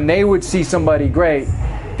Stipe, like when they would see somebody great,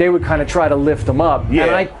 they would kind of try to lift them up. Yeah.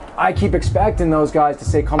 And I keep expecting those guys to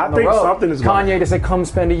say, come on the road. Kanye to say, come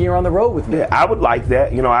spend a year on the road with me. Yeah, I would like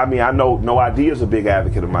that. You know, I mean, I know No Idea is a big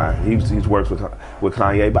advocate of mine. He's works with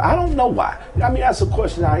Kanye, but I don't know why. I mean, that's a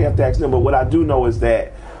question I have to ask them. But what I do know is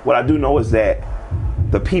that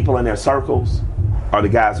the people in their circles are the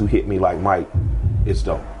guys who hit me like, Mike, it's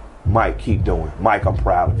dope. Mike, keep doing. Mike, I'm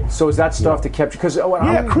proud of you. So is that stuff that kept you? Because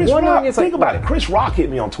Chris Rock. Think about it. Chris Rock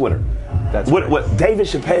hit me on Twitter. That's what David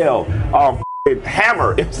Chappelle.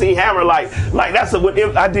 Hammer, MC Hammer, like that's what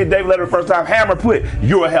I did David Letterman the first time. Hammer put,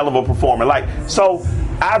 you're a hell of a performer. Like, so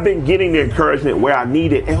I've been getting the encouragement where I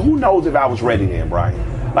need it, and who knows if I was ready then, Brian?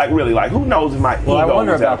 Like, really, like, who knows if my ego I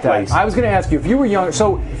wonder was about at a place. that. I was going to ask you, if you were younger,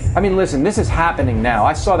 so, I mean, listen, this is happening now.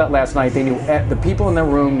 I saw that last night. They knew, the people in the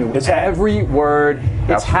room knew every word.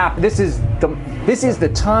 It's happening. This is the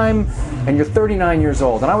time, and you're 39 years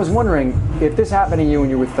old. And I was wondering, if this happened to you when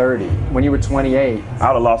you were 30, when you were 28. I would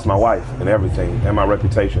have lost my wife and everything, and my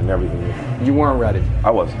reputation and everything. You weren't ready.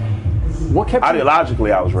 I wasn't. What kept you?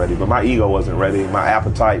 Ideologically, I was ready, but my ego wasn't ready. My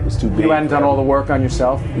appetite was too big. You hadn't done all the work on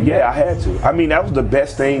yourself? Yeah, I had to. I mean, that was the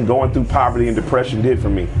best thing going through poverty and depression did for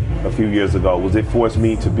me a few years ago, was it forced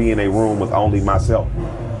me to be in a room with only myself.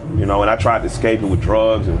 You know, and I tried to escape it with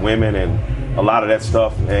drugs and women and a lot of that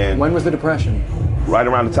stuff. And when was the depression? Right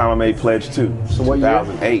around the time I made Pledge 2. So what year?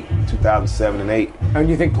 2008, 2007 and 8. And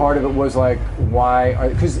you think part of it was like, why?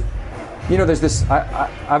 Because, you know, there's this,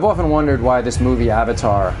 I've often wondered why this movie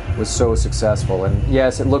Avatar was so successful. And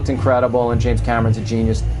yes, it looked incredible, and James Cameron's a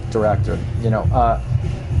genius director, you know.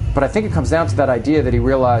 But I think it comes down to that idea that he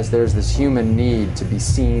realized there's this human need to be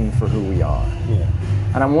seen for who we are. Yeah.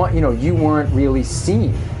 And you weren't really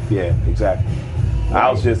seen. Yeah, exactly.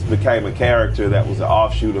 Right. I just became a character that was an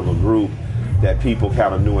offshoot of a group that people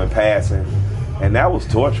kind of knew in passing. And that was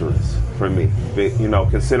torturous for me, you know,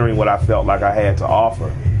 considering what I felt like I had to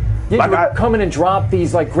offer. Yeah, like you would come in and drop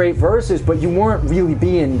these like great verses, but you weren't really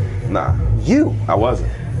being you. I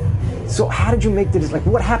wasn't. So how did you make this? Like,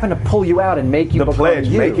 what happened to pull you out and make you the become Pledge?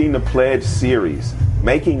 You? Making the Pledge series,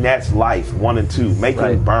 making That's Life 1 and 2,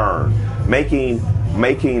 making Burn, making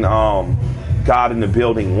God in the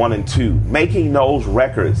Building 1 and 2, making those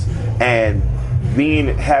records and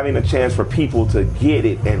having a chance for people to get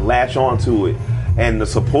it and latch onto it. And the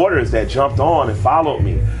supporters that jumped on and followed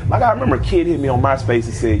me. Like, I remember a kid hit me on MySpace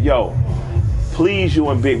and said, yo, please you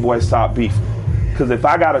and Big Boy stop beefing. Because if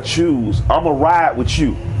I got to choose, I'm going to ride with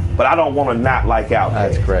you. But I don't want to not like Outkast.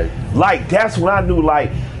 That's great. Like, that's when I knew,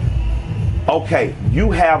 like, okay,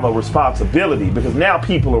 you have a responsibility. Because now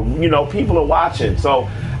people are watching. So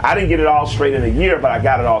I didn't get it all straight in a year, but I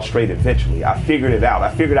got it all straight eventually. I figured it out.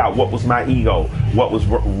 I figured out what was my ego, what was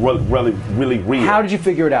really real. How did you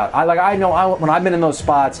figure it out? I know when I've been in those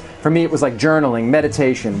spots, for me it was like journaling,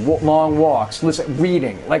 meditation, long walks,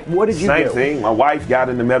 reading. Like, what did you do? Same thing. My wife got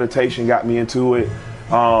into meditation, got me into it.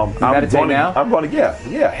 You meditate now? I'm going to,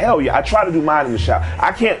 yeah, hell yeah. I try to do mine in the shower.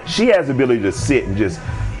 I can't, she has the ability to sit and just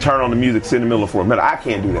turn on the music, sit in the middle for a minute. I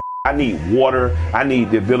can't do that. I need water. I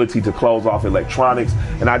need the ability to close off electronics.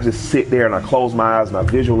 And I just sit there and I close my eyes and I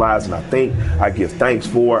visualize and I think. I give thanks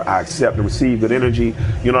for. I accept and receive good energy.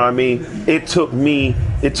 You know what I mean? It took me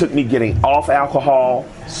getting off alcohol,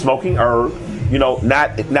 smoking herb, you know,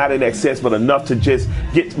 not in excess, but enough to just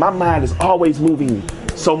get, my mind is always moving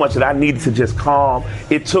so much that I needed to just calm.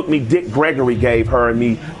 It took me, Dick Gregory gave her and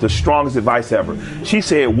me the strongest advice ever. She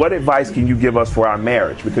said, what advice can you give us for our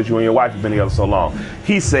marriage? Because you and your wife have been together so long.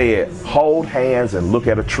 He said, hold hands and look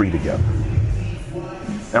at a tree together.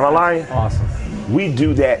 Am I lying? Awesome. We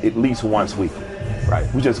do that at least once weekly. Right.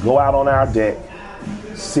 We just go out on our deck,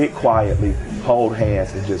 sit quietly, hold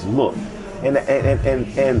hands, and just look. And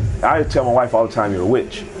I tell my wife all the time, you're a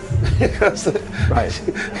witch. Right.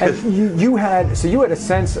 And you had a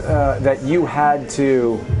sense that you had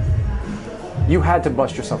to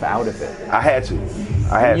bust yourself out of it. I had to.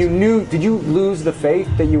 You knew. Did you lose the faith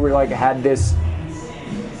that you were had this?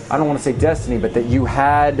 I don't want to say destiny, but that you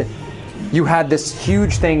had this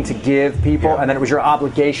huge thing to give people, and then it was your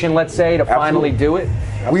obligation, let's say, to finally do it.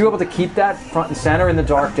 Absolutely. Were you able to keep that front and center in the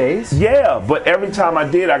dark days? Yeah, but every time I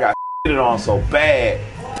did, I got it on so bad.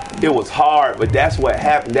 It was hard, but that's what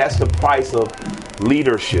happened. That's the price of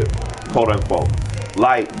leadership, quote unquote.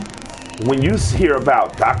 Like, when you hear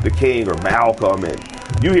about Dr. King or Malcolm and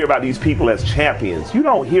you hear about these people as champions, you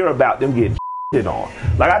don't hear about them getting on.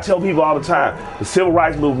 Like, I tell people all the time, the civil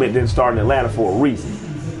rights movement didn't start in Atlanta for a reason.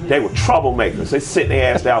 They were troublemakers. They sit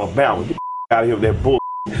their ass to Alabama. Get out of here with that bull.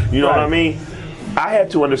 You know what I mean? I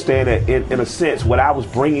had to understand that in a sense, what I was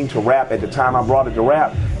bringing to rap at the time I brought it to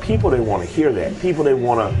rap, people didn't want to hear that. People didn't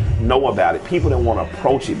want to know about it. People didn't want to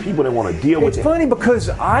approach it. People didn't want to deal with it. It's funny because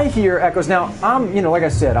I hear echoes. Now, I'm, like I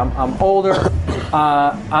said, I'm older.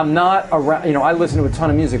 I'm not a rap, I listen to a ton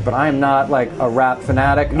of music, but I am not like a rap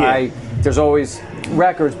fanatic. Yeah. There's always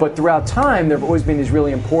records, but throughout time, there have always been these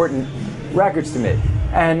really important records to me.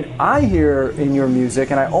 And I hear in your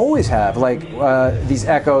music, and I always have, like these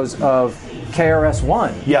echoes of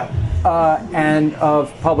KRS-One. Yeah. And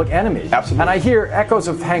of Public Enemy. Absolutely. And I hear echoes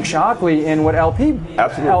of Hank Shocklee in what LP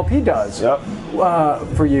does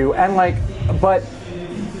for you. And but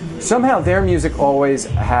somehow their music always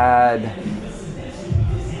had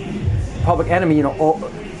Public Enemy,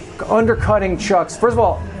 undercutting Chuck's. First of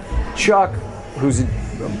all, Chuck, who's a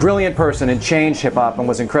brilliant person and changed hip hop and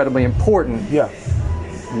was incredibly important. Yeah.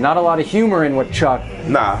 Not a lot of humor in what Chuck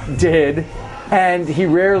did. And he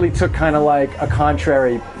rarely took kind of like a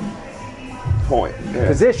contrary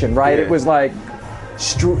position, right? Yeah. It was like,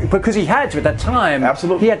 because he had to at that time.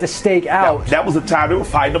 Absolutely. He had to stake out. That was the time they were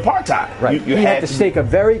fighting apartheid. Right. He had to stake a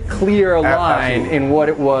very clear line in what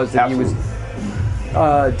it was that he was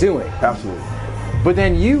doing. Absolutely. But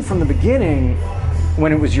then you, from the beginning,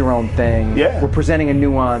 when it was your own thing, were presenting a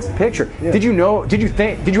nuanced picture. Yeah. Did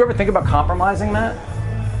you ever think about compromising that?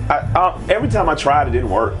 Every time I tried, it didn't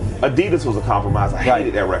work. Adidas was a compromise. I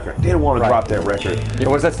hated that record. Didn't want to drop that record.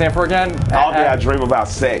 What does that stand for again? All Day I Dream About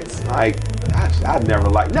Sex. I never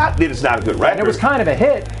liked. Not that it's not a good record. And it was kind of a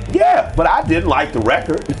hit. Yeah, but I didn't like the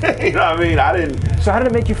record. You know what I mean? I didn't. So how did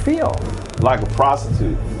it make you feel? Like a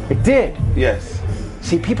prostitute. It did. Yes.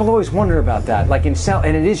 See, people always wonder about that. Like and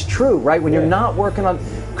it is true, right? When you're not working on,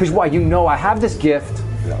 because why? I have this gift,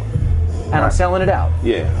 and I'm selling it out.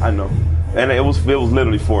 Yeah, I know. And it was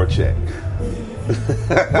literally for a check.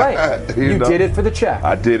 Right. You did it for the check.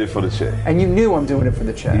 I did it for the check. And you knew I'm doing it for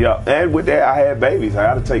the check. Yeah. And with that, I had babies. I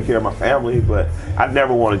had to take care of my family, but I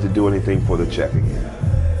never wanted to do anything for the check again.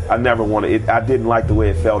 I never wanted it. I didn't like the way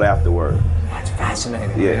it felt afterward. That's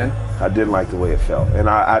fascinating. Yeah. Man. I didn't like the way it felt. And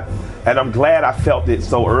I'm glad I felt it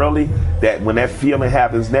so early that when that feeling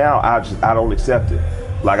happens now, I don't accept it.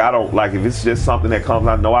 Like I don't like if it's just something that comes.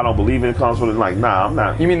 I know I don't believe it comes from it. Like I'm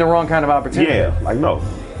not. You mean the wrong kind of opportunity? Yeah. Like no,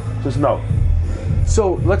 just no.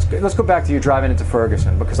 So let's go back to you driving into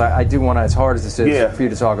Ferguson because I do want to, as hard as this is for you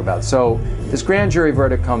to talk about. So this grand jury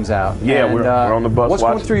verdict comes out. Yeah, and, we're on the bus. What's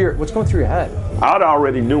going through your head? I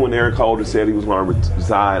already knew when Eric Holder said he was going to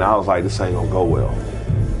resign. I was like, this ain't gonna go well.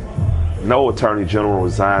 No attorney general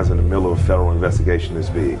resigns in the middle of a federal investigation this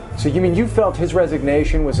big. So you mean you felt his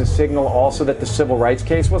resignation was a signal also that the civil rights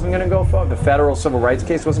case wasn't going to go forward? The federal civil rights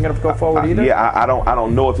case wasn't going to go forward either? Yeah, I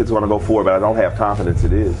don't know if it's going to go forward, but I don't have confidence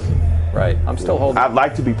it is. Right. I'm still holding. I'd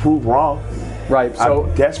like to be proved wrong. Right. So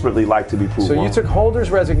I desperately like to be proved wrong. So you took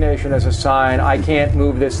Holder's resignation as a sign, I can't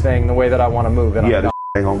move this thing the way that I want to move it. Yeah, this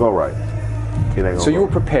ain't going to go right. It ain't gonna so you were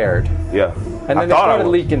prepared. Yeah. And then they started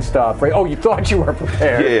leaking stuff, right? Oh, you thought you were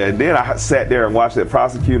prepared. Yeah, and then I sat there and watched that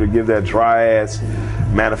prosecutor give that dry-ass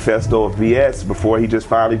manifesto of BS before he just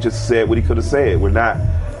finally just said what he could have said. We're not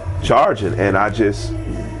charging. And I just,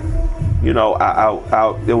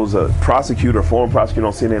 there was a prosecutor, former prosecutor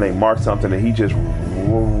on CNN named Mark something, and he just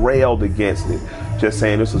railed against it, just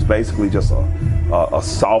saying this was basically just a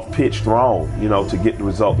soft pitch thrown, to get the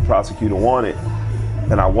result the prosecutor wanted.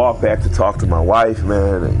 And I walked back to talk to my wife,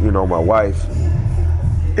 man. And, my wife,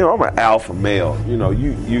 I'm an alpha male. I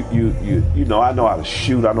know how to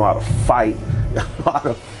shoot. I know how to fight. I know how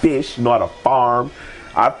to fish. I know how to farm.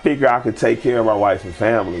 I figure I could take care of my wife and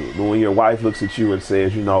family. But when your wife looks at you and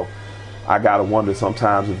says, I gotta wonder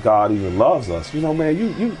sometimes if God even loves us. Man,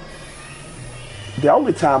 the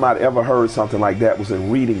only time I'd ever heard something like that was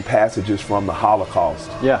in reading passages from the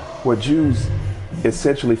Holocaust. Yeah. Where Jews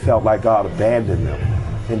essentially felt like God abandoned them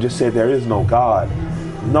and just said there is no God.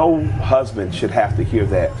 No husband should have to hear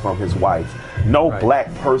that from his wife. No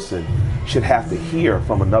black person should have to hear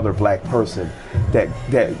from another black person that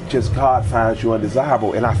just God finds you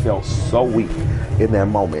undesirable. And I felt so weak in that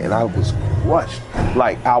moment, and I was crushed.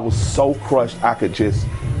 Like I was so crushed I could just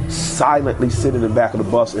silently sit in the back of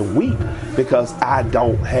the bus and weep because I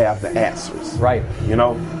don't have the answers. Right.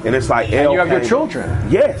 And it's like and you have your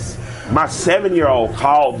children. Yes. My 7-year-old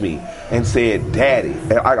called me and said, Daddy,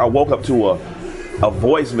 and I woke up to a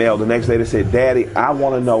voicemail the next day that said, Daddy, I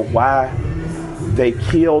want to know why they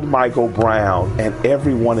killed Michael Brown and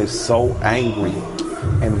everyone is so angry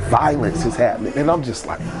and violence is happening. And I'm just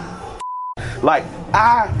like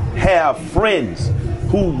I have friends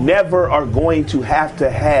who never are going to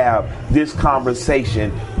have this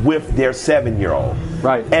conversation with their 7-year-old.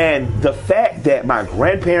 Right. And the fact that my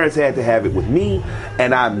grandparents had to have it with me,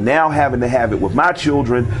 and I'm now having to have it with my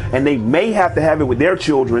children, and they may have to have it with their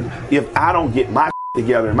children if I don't get my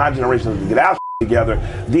together and my generation doesn't get our together,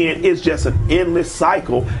 then it's just an endless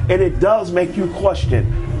cycle. And it does make you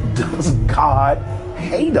question, does God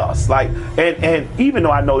hate us? Like, and even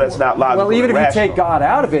though I know that's not logical. Well, even if you take God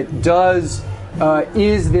out of it,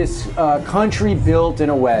 is this country built in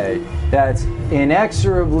a way that's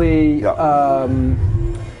inexorably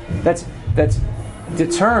that's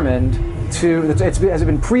determined to? Has it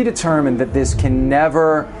been predetermined that this can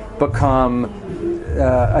never become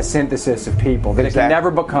a synthesis of people? That it can never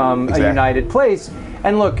become a united place?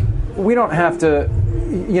 And look, we don't have to,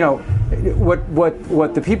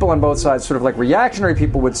 what the people on both sides, sort of like reactionary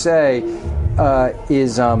people, would say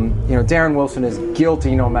is Darren Wilson is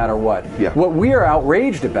guilty no matter what. Yeah. What we are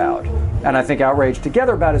outraged about, and I think outraged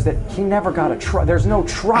together about, is that he never got a trial. There's no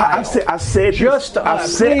trial. I said just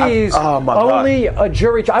please, only a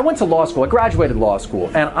jury. I went to law school. I graduated law school,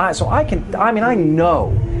 and I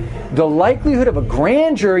know the likelihood of a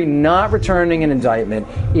grand jury not returning an indictment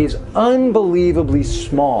is unbelievably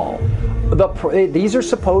small. These are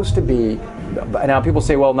supposed to be. Now people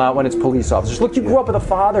say, well, not when it's police officers. Look, you grew up with a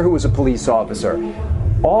father who was a police officer.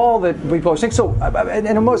 All that people are saying. So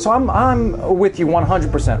I'm with you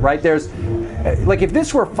 100%. Right? There's like, if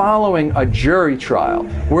this were following a jury trial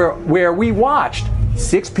where we watched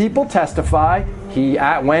 6 people testify. He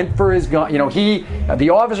went for his gun. The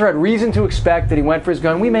officer had reason to expect that he went for his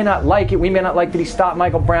gun. We may not like it. We may not like that he stopped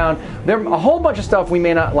Michael Brown. There are a whole bunch of stuff we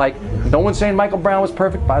may not like. No one's saying Michael Brown was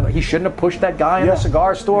perfect. By the way, he shouldn't have pushed that guy in the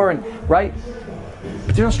cigar store, right?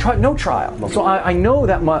 But there's no trial. So I know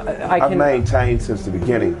that I've maintained since the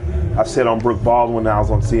beginning. I said on Brooke Baldwin when I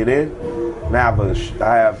was on CNN. Now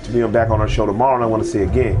I have to be back on her show tomorrow, and I want to see it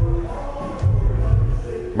again.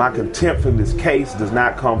 My contempt for this case does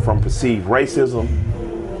not come from perceived racism.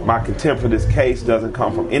 My contempt for this case doesn't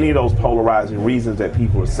come from any of those polarizing reasons that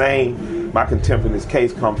people are saying. My contempt for this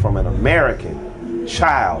case comes from an American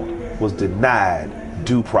child was denied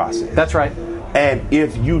due process. That's right. And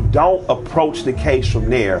if you don't approach the case from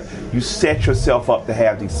there, you set yourself up to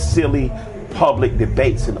have these silly public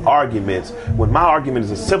debates and arguments, when my argument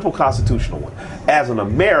is a simple constitutional one. As an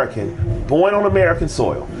American, born on American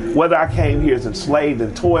soil, whether I came here as enslaved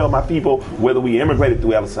and toiled my people, whether we immigrated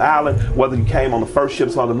through Ellis Island, whether you came on the first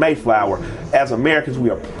ships on the Mayflower, as Americans we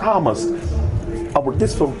are promised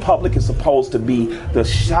this republic is supposed to be the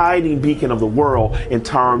shining beacon of the world in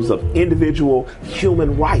terms of individual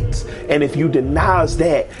human rights. And if you deny us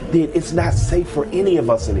that, then it's not safe for any of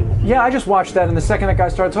us anymore. Yeah, I just watched that, and the second that guy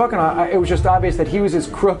started talking, it was just obvious that he was as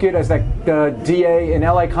crooked as that DA in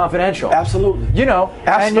LA Confidential. Absolutely. Absolutely.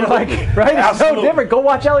 And you're like, right? It's so different. Go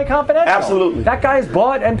watch LA Confidential. Absolutely. That guy is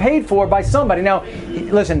bought and paid for by somebody. Now,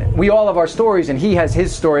 listen, we all have our stories, and he has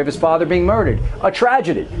his story of his father being murdered. A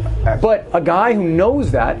tragedy. Absolutely. But a guy who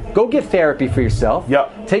knows that, go get therapy for yourself.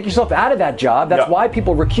 Yep. Take yourself out of that job. That's why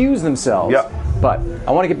people recuse themselves. Yep. But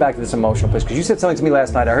I want to get back to this emotional place, because you said something to me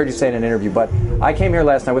last night. I heard you say in an interview, but I came here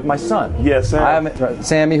last night with my son. Yes, Sam.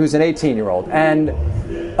 Sammy, who's an 18-year-old. And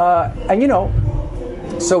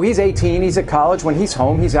so he's 18, he's at college. When he's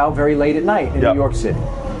home, he's out very late at night in New York City.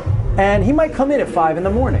 And he might come in at 5 in the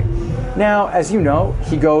morning. Now, as you know,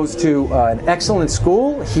 he goes to an excellent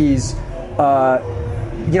school. He's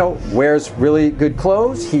wears really good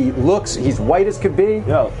clothes. He's white as could be.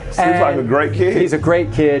 Seems like a great kid. He's a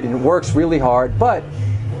great kid and works really hard. But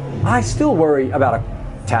I still worry about a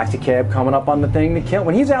taxi cab coming up on the thing to kill.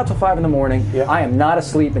 When he's out till 5 in the morning, I am not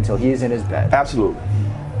asleep until he is in his bed. Absolutely.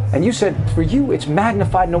 And you said for you, it's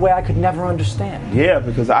magnified in a way I could never understand. Yeah,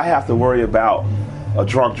 because I have to worry about a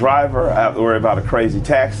drunk driver. I have to worry about a crazy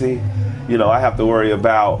taxi. I have to worry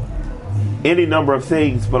about any number of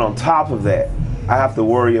things. But on top of that, I have to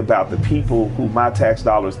worry about the people who my tax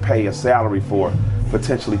dollars pay a salary for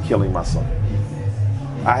potentially killing my son.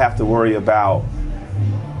 I have to worry about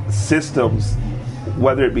systems,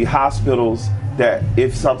 whether it be hospitals, that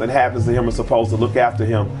if something happens to him are supposed to look after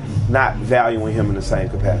him, not valuing him in the same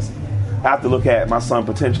capacity. I have to look at my son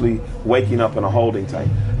potentially waking up in a holding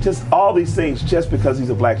tank. Just all these things just because he's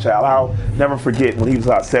a black child. I'll never forget when he was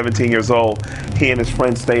about 17 years old, he and his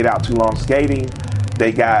friends stayed out too long skating.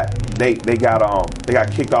 They got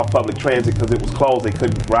kicked off public transit because it was closed. They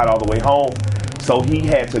couldn't ride all the way home. So he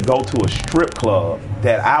had to go to a strip club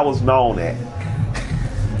that I was known at.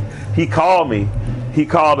 He called me. He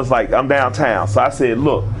called us like, I'm downtown. So I said,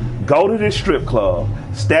 look, go to this strip club,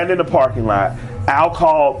 stand in the parking lot. Al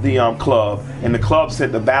called the club, and the club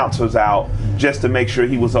sent the bouncers out just to make sure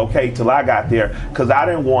he was okay till I got there, because I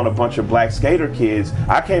didn't want a bunch of black skater kids.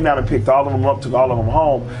 I came down and picked all of them up, took all of them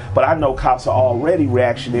home, but I know cops are already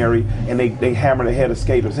reactionary, and they hammer the head of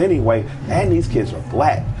skaters anyway, and these kids are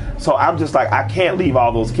black. So I'm just like, I can't leave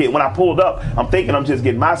all those kids. When I pulled up, I'm thinking I'm just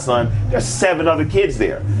getting my son. There's 7 other kids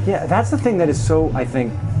there. Yeah, that's the thing that is so, I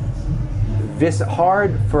think,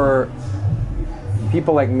 hard for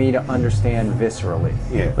people like me to understand viscerally.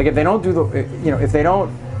 Yeah. Like if they don't do the, if they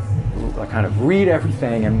don't kind of read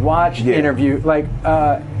everything and watch interview, like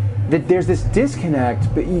that there's this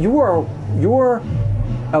disconnect. But you're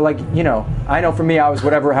like, I know for me, I was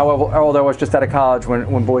however old I was just out of college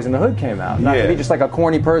when Boys in the Hood came out. Not to be just like a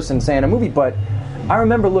corny person saying a movie, but I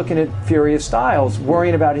remember looking at Furious Styles,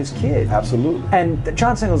 worrying about his kid. Absolutely. And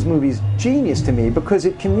John Singleton's movie's genius to me because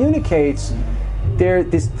it communicates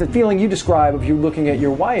the feeling you describe of you looking at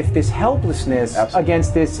your wife, this helplessness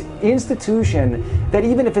against this institution that,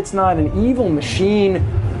 even if it's not an evil machine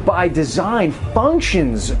by design,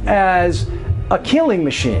 functions as a killing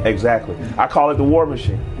machine. Exactly. I call it the war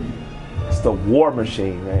machine. It's the war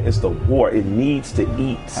machine, man. It's the war. It needs to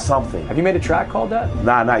eat something. Have you made a track called that?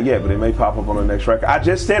 Nah, not yet, but it may pop up on the next record. I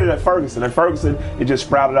just said it at Ferguson. At Ferguson, it just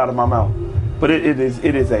sprouted out of my mouth. But it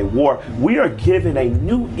is a war. We are given a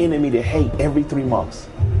new enemy to hate every 3 months.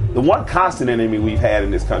 The one constant enemy we've had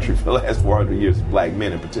in this country for the last 400 years is black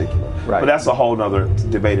men in particular. Right. But that's a whole nother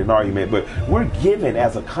debate and argument. But we're given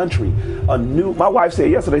as a country a new, my wife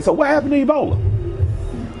said yesterday, so what happened to Ebola?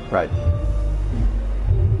 Right.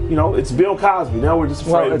 It's Bill Cosby. Now we're just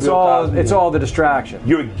afraid of Bill Cosby. It's all the distraction.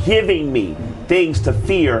 You're giving me things to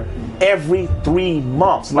fear every 3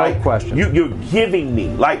 months. No question. You're giving me,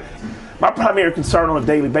 my primary concern on a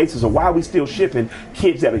daily basis are why are we still shipping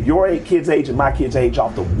kids that are your kids' age and my kids' age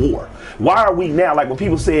off to war? Why are we now, like when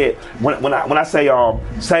people said, when I say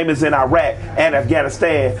same as in Iraq and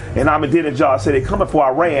Afghanistan, and Ahmadinejad said they're coming for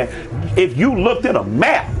Iran, if you looked at a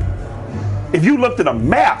map,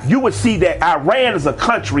 you would see that Iran is a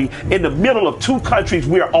country in the middle of 2 countries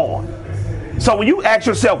we're on. So when you ask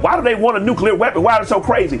yourself, why do they want a nuclear weapon? Why are they so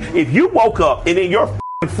crazy? If you woke up and in your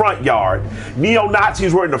front yard,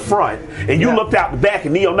 neo-Nazis were in the front, and you looked out the back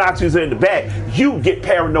and neo-Nazis are in the back, you get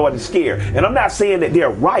paranoid and scared. And I'm not saying that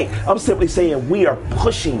they're right. I'm simply saying we are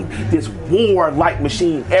pushing this war-like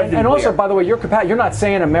machine everywhere. And also, by the way, you're not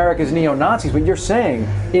saying America's neo-Nazis. What you're saying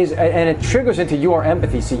is, and it triggers into your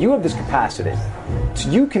empathy. So you have this capacity.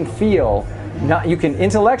 So you can feel, you can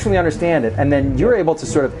intellectually understand it, and then you're able to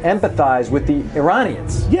sort of empathize with the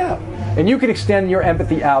Iranians. Yeah. And you can extend your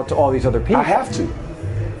empathy out to all these other people. I have to.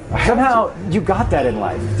 Somehow you got that in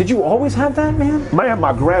life. Did you always have that, man? Man,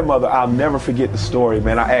 my grandmother, I'll never forget the story,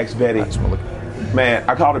 man. I asked Betty, man,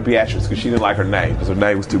 I called her Beatrice because she didn't like her name because her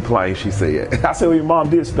name was too plain, she said. I said, well, your mom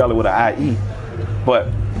did spell it with an I-E. But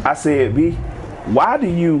I said, B, why do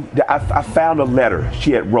you, I found a letter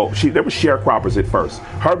she had wrote. There were sharecroppers at first.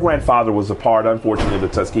 Her grandfather was a part, unfortunately, of the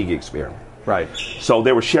Tuskegee experiment. Right. So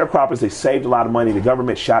there were sharecroppers. They saved a lot of money. The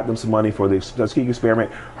government shot them some money for the Tuskegee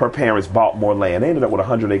experiment. Her parents bought more land. They ended up with a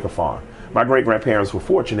 100-acre farm. My great-grandparents were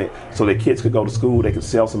fortunate, so their kids could go to school. They could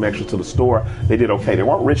sell some extra to the store. They did okay. They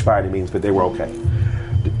weren't rich by any means, but they were okay.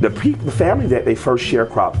 The family that they first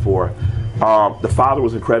sharecropped for, the father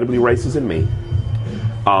was incredibly racist and mean,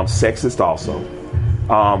 sexist also.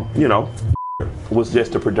 Was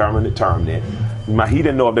just a predominant term then. He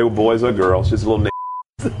didn't know if they were boys or girls, just a little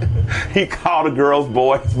He called the girls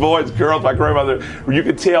boys, girls. My grandmother, you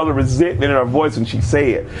could tell the resentment in her voice when she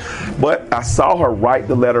said. But I saw her write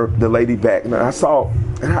the lady back, and I asked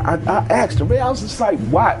her, man, I was just like,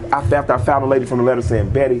 why? After I found a lady from the letter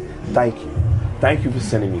saying, Betty, thank you. Thank you for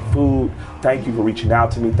sending me food. Thank you for reaching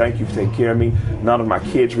out to me. Thank you for taking care of me. None of my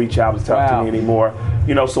kids reach out to talk to me anymore.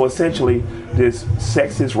 So essentially, this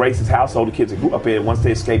sexist, racist household the kids that grew up in, once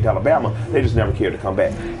they escaped Alabama, they just never cared to come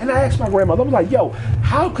back. And I asked my grandmother, I was like, yo,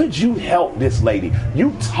 how could you help this lady?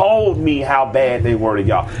 You told me how bad they were to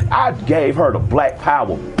y'all. I gave her the Black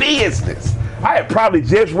Power business. I had probably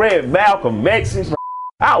just read Malcolm X's.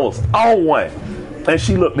 I was on one. And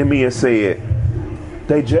she looked at me and said,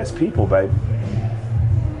 they just people, baby.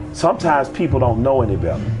 Sometimes people don't know any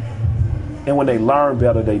better. And when they learn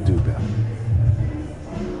better, they do better.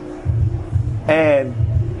 And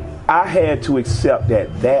I had to accept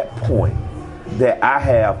at that point that I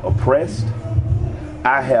have oppressed,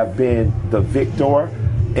 I have been the victor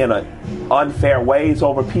in unfair ways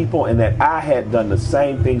over people, and that I had done the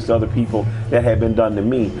same things to other people that had been done to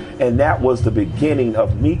me. And that was the beginning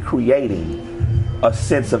of me creating a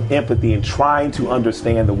sense of empathy and trying to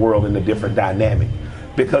understand the world in a different dynamic.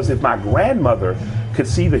 Because if my grandmother could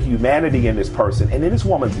see the humanity in this person, and in this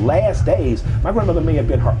woman's last days, my grandmother may have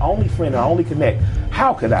been her only friend, her only connect.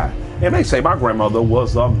 How could I? And they say my grandmother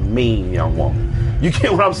was a mean young woman. You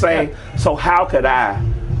get what I'm saying? Yeah. So how could I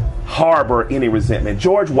harbor any resentment?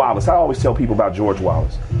 George Wallace, I always tell people about George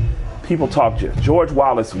Wallace. People talk to George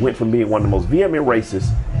Wallace went from being one of the most vehement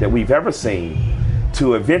racists that we've ever seen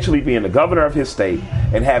to eventually being the governor of his state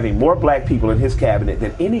and having more black people in his cabinet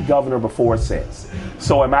than any governor before or since.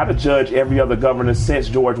 So am I to judge every other governor since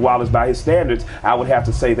George Wallace by his standards? I would have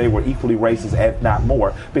to say they were equally racist, if not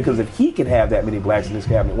more, because if he can have that many blacks in his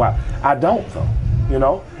cabinet, why? I don't, though. You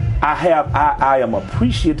know, I am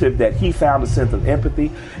appreciative that he found a sense of empathy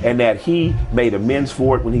and that he made amends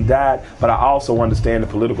for it when he died, but I also understand the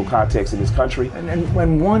political context in this country. And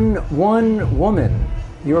when one woman,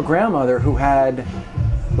 your grandmother, who had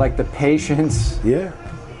like the patience, yeah,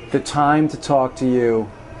 the time to talk to you,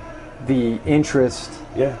 the interest,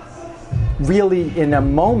 yeah, really in a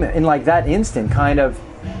moment, in like that instant, kind of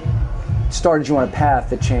started you on a path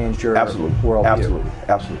that changed your worldview.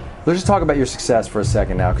 Absolutely. Let's just talk about your success for a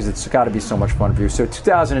second now, because it's got to be so much fun for you. So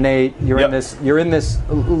 2008, you're in this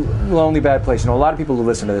lonely, bad place. You know, a lot of people who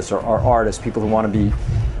listen to this are artists, people who want to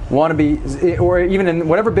be, or even in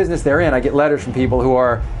whatever business they're in. I get letters from people who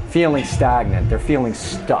are feeling stagnant. They're feeling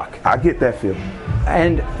stuck. I get that feeling.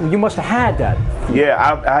 And you must have had that feeling.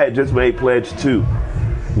 Yeah, I had just made Pledge 2,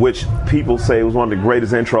 which people say was one of the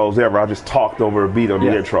greatest intros ever. I just talked over a beat on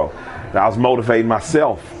the intro. And I was motivating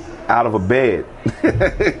myself out of a bed.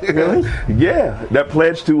 Really? Yeah. That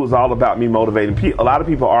Pledge 2 was all about me motivating people. A lot of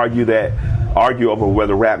people argue over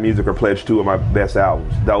whether rap music or Pledge 2 are my best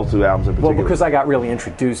albums. Those two albums in particular. Well, because I got really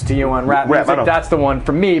introduced to you on rap music, that's the one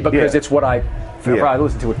for me, because it's what I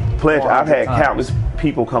listened to it. Pledge, I've had countless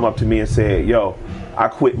people come up to me and say, yo, I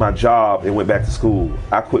quit my job and went back to school.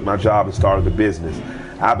 I quit my job and started a business.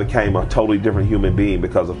 I became a totally different human being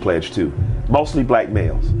because of Pledge 2. Mostly black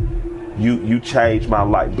males. You changed my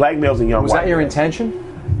life. Black males and young white males. Was that your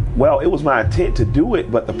intention? Well, it was my intent to do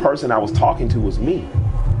it, but the person I was talking to was me.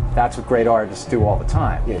 That's what great artists do all the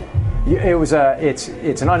time. Yeah.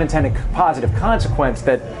 It's an unintended positive consequence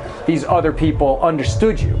that these other people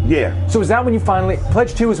understood you. Yeah. So is that when you finally,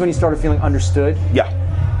 Pledge 2 is when you started feeling understood? Yeah.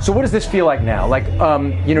 So what does this feel like now? Like,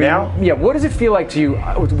 now? What does it feel like to you?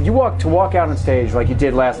 You walk out on stage like you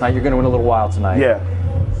did last night. You're going to in a little while tonight. Yeah.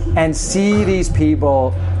 And see these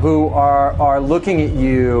people who are looking at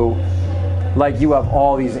you like you have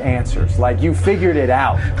all these answers, like you figured it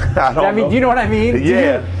out. I mean, do you know what I mean?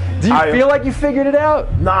 Yeah. Do you feel like you figured it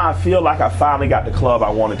out? Nah, I feel like I finally got the club I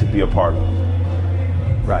wanted to be a part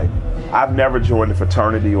of. Right. I've never joined a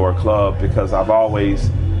fraternity or a club because I've always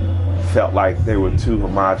felt like they were too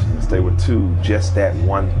homogenous. They were too just that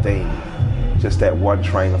one thing, just that one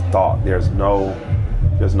train of thought. There's no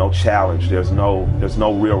challenge. There's no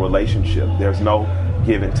real relationship. There's no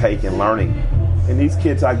give and take and learning. And these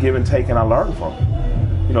kids I give and take and I learn from.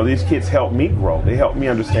 You know, these kids help me grow. They help me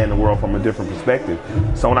understand the world from a different perspective.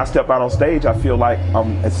 So when I step out on stage, I feel like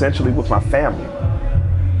I'm essentially with my family.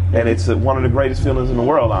 And it's one of the greatest feelings in the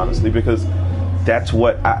world, honestly, because that's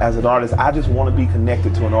what, as an artist, I just want to be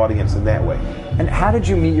connected to an audience in that way. And how did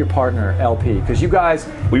you meet your partner, LP? Because you guys,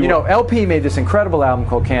 LP made this incredible album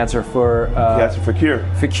called Cancer for Cure.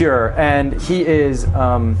 For Cure, and he is.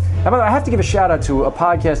 I have to give a shout out to a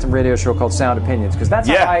podcast and radio show called Sound Opinions, because that's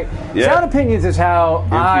how Sound Opinions is how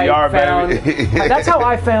NPR, I found. That's how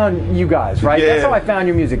I found you guys, right? Yeah. That's how I found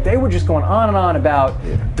your music. They were just going on and on about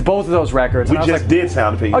both of those records. We and just did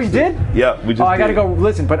Sound Opinions. Oh, you did? Yeah, we just did. I got to go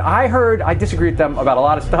listen. But I disagree with them about a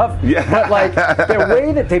lot of stuff. Yeah. But like the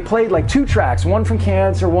way that they played like two tracks, one from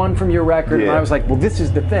Cancer, one from your record, and I was like, well, this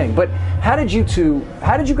is the thing. But how did you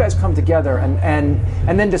guys come together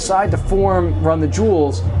and then decide to form Run the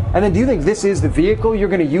Jewels? And then do you think this is the vehicle you're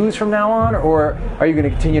going to use from now on, or are you going to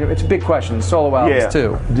continue to? It's a big question. Solo albums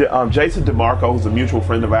too. Jason DeMarco, who's a mutual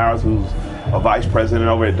friend of ours, who's a vice president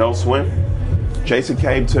over at Adult Swim. Jason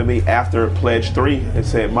came to me after Pledge 3 and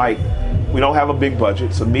said, Mike, we don't have a big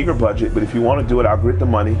budget, it's a meager budget, but if you want to do it, I'll get the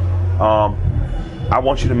money. I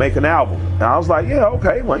want you to make an album. And I was like, yeah,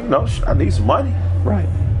 okay, well, I need some money. Right.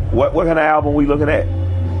 What kind of album we looking at?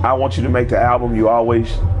 I want you to make the album you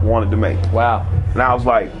always wanted to make. Wow. And I was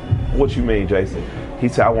like, what you mean, Jason? He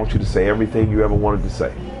said, I want you to say everything you ever wanted to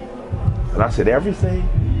say. And I said, everything?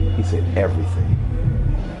 He said, everything.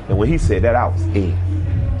 And when he said that, I was in.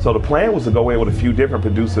 So the plan was to go in with a few different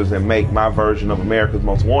producers and make my version of America's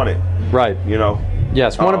Most Wanted. Right. You know?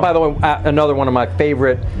 Yes. By the way, another one of my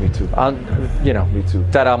favorite. Me too. Me too.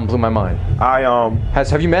 That album blew my mind.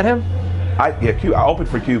 Have you met him? Cube. I opened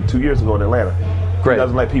for Cube 2 years ago in Atlanta. Great. He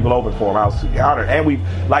doesn't let people open for him. I was honored. And we,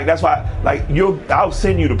 like, that's why, like, I'll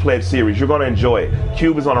send you the Pledge series. You're going to enjoy it.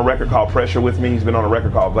 Cube is on a record called Pressure with me. He's been on a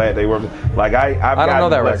record called Glad They Were. Like, I don't know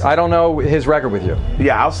that record. I don't know his record with you.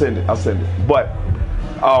 Yeah, I'll send it. But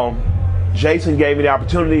Jason gave me the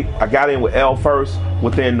opportunity. I got in with L first.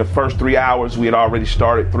 Within the first 3 hours, we had already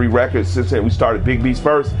started 3 records. Since then, we started Big Beats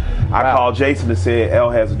first. I called Jason and said, L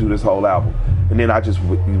has to do this whole album. And then I just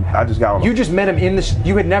got on. You just met him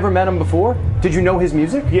you had never met him before? Did you know his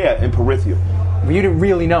music? Yeah, in Perithia. You didn't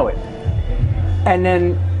really know it. And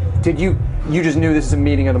then you just knew this is a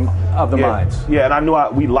meeting of the minds. Yeah, and I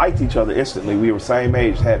knew we liked each other instantly. We were same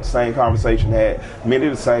age, had the same conversation, had many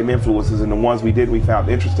of the same influences, and the ones we did, we found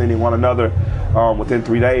interesting in one another. Within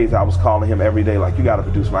 3 days, I was calling him every day, like, you got to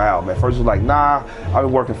produce my album. At first, he was like, nah, I've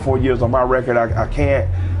been working 4 years on my record, I can't.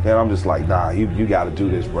 Then I'm just like, nah, you got to do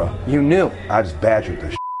this, bro. You knew. I just badgered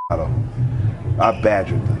the out of him. I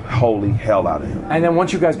badgered the holy hell out of him. And then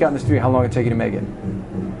once you guys got in the studio, how long did it take you to make it?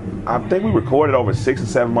 I think we recorded over a 6 or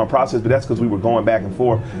 7 month process, but that's because we were going back and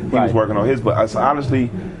forth. He was working on his, but honestly,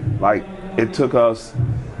 like, it took us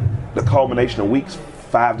the culmination of weeks,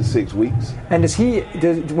 5 to 6 weeks. And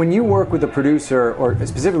when you work with a producer, or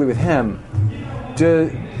specifically with him,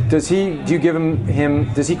 does he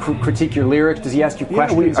critique your lyrics? Does he ask you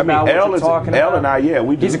questions about what you're talking about? Elle and I,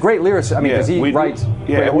 we do. He's a great lyricist. I mean, does he write?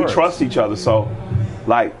 Yeah, and we trust each other. So,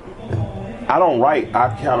 like, I don't write. I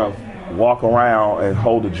kind of walk around and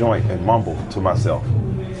hold a joint and mumble to myself.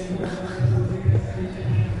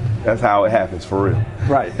 That's how it happens for real.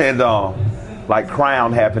 Right. And like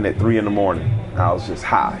Crown happened at 3 a.m. I was just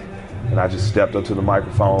high, and I just stepped up to the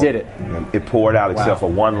microphone. Did it? And it poured out except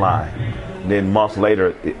for one line. And then months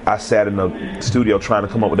later, I sat in the studio trying to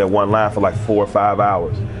come up with that one line for like 4 or 5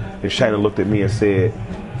 hours. And Shayna looked at me and said,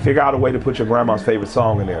 figure out a way to put your grandma's favorite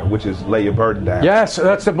song in there, which is Lay Your Burden Down. Yes,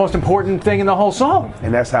 that's the most important thing in the whole song.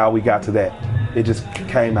 And that's how we got to that. It just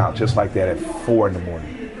came out just like that at 4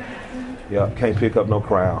 a.m. Yep, can't pick up no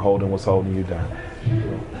crown, holding what's holding you down.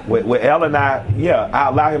 With Elle and I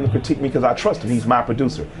allow him to critique me because I trust him. He's my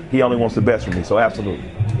producer. He only wants the best for me, so absolutely.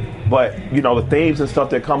 But, the themes and stuff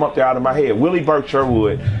that come up there out of my head. Willie Burke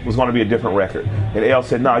Sherwood was going to be a different record. And Elle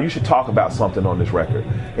said, no, you should talk about something on this record.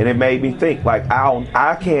 And it made me think, like,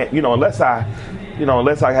 I can't, unless I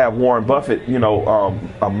have Warren Buffett,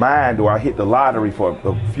 a mind, or I hit the lottery for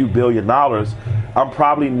a few $1 billion, I'm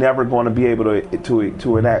probably never going to be able to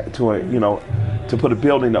put a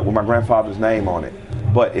building up with my grandfather's name on it.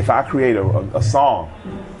 But if I create a song,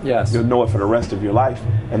 yes, you'll know it for the rest of your life,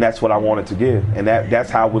 and that's what I wanted to give, and that's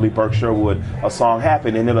how Willie Burke Sherwood, a song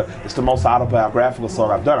happened, and it's the most autobiographical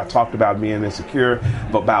song I've done. I talked about being insecure,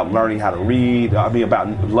 about learning how to read,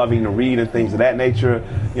 about loving to read and things of that nature.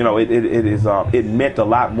 It meant a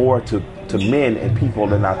lot more to men and people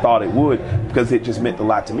than I thought it would, because it just meant a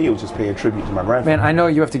lot to me. It was just paying tribute to my grandfather. Man, I know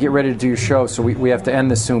you have to get ready to do your show, so we have to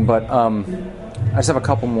end this soon, but I just have a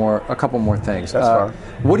couple more things. That's fine.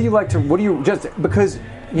 Because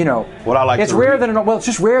what I like it's to rare read. it's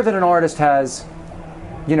just rare that an artist has,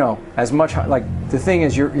 as much, like, the thing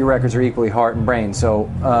is your records are equally heart and brain. So,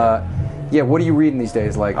 what are you reading these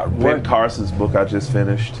days? Like Ben Carson's book I just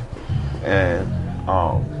finished, and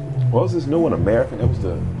what was this new one? American.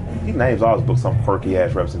 He names all his books some quirky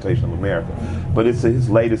ass representation of America, but his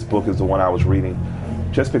latest book is the one I was reading.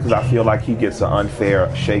 Just because I feel like he gets an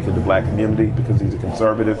unfair shake of the black community because he's a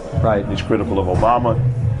conservative. Right. He's critical of Obama.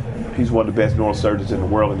 He's one of the best neurosurgeons in the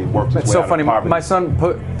world, and he worked his way out of poverty. It's so funny. My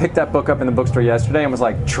son picked that book up in the bookstore yesterday and was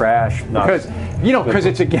like, trash. Because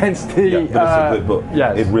it's against the... Yeah, but it's a good book.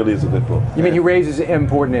 Yes. It really is a good book. You mean he raises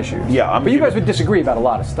important issues? Yeah. But you guys would disagree about a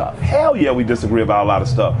lot of stuff. Hell yeah, we disagree about a lot of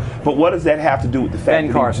stuff. But what does that have to do with the fact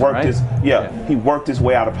Ben Carson, he worked his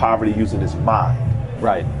way out of poverty using his mind.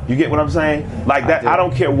 Right. You get what I'm saying? Like that. I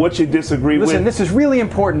don't care what you disagree with. Listen, this is really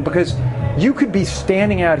important because you could be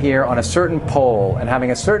standing out here on a certain pole and having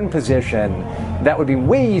a certain position that would be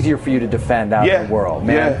way easier for you to defend out in the world,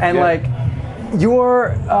 man. Like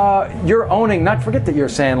you're owning, not forget that you're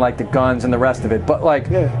saying like the guns and the rest of it, but like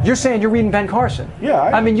you're saying you're reading Ben Carson. Yeah.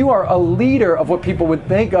 I mean, you are a leader of what people would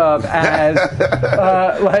think of as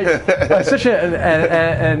such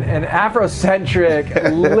an Afrocentric,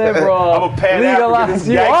 liberal, I'm a pan-Africanist.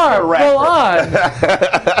 You are full on.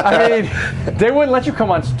 I mean, they wouldn't let you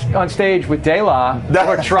come on stage with De La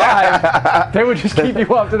or Tribe. They would just keep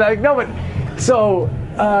you up to that. No, but so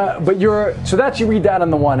that's you read that on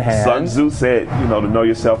the one hand. Sun Tzu said, to know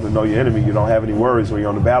yourself and to know your enemy, you don't have any worries when you're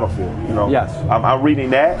on the battlefield. Yes. I'm reading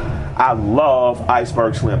that. I love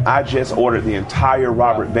Iceberg Slim. I just ordered the entire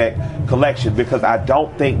Robert Beck collection because I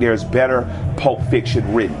don't think there's better Pulp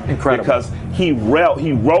Fiction written. Incredible. Because he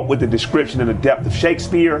wrote with the description and the depth of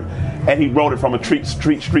Shakespeare, and he wrote it from a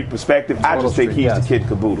street perspective. I just think he's the kid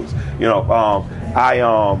caboodles. You know,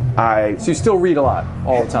 So you still read a lot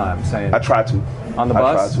all the time, saying? I try to. On the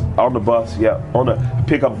bus? On the bus, yeah.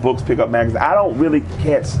 Pick up books, pick up magazines. I don't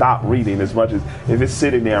can't stop reading as much as if it's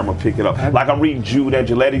sitting there, I'm gonna pick it up. Like I'm reading Jude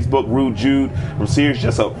Angeletti's book, Rude Jude, from Sears,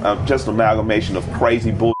 just an amalgamation of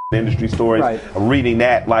crazy bull industry stories. Right. I'm reading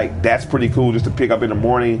that, like that's pretty cool just to pick up in the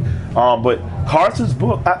morning. But Carson's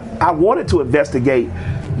book, I wanted to investigate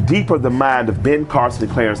deeper the mind of Ben Carson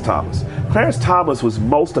and Clarence Thomas. Clarence Thomas was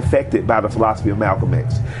most affected by the philosophy of Malcolm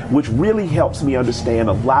X, which really helps me understand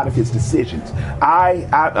a lot of his decisions.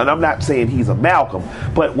 And I'm not saying he's a Malcolm,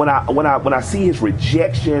 but when I see his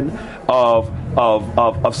rejection of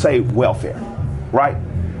say welfare, right?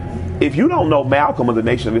 If you don't know Malcolm or the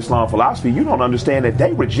Nation of Islam philosophy, you don't understand that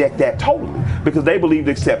they reject that totally because they believe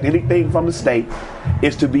to accept anything from the state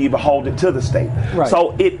is to be beholden to the state. Right.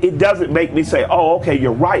 So it doesn't make me say, oh, okay,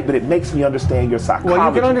 you're right, but it makes me understand your psychology. Well,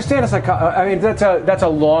 you can understand I mean, that's a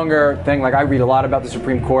longer thing. Like I read a lot about the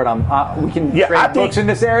Supreme Court. We can trade books in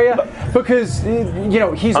this area because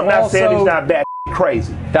he's. I'm not saying he's not bad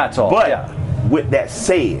crazy. That's all. But with that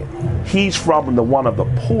said, he's from one of the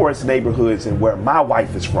poorest neighborhoods and where my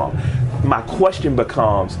wife is from. My question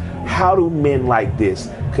becomes, how do men like this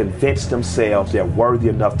convince themselves they're worthy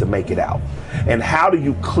enough to make it out? And how do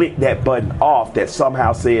you click that button off that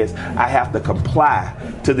somehow says I have to comply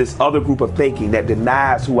to this other group of thinking that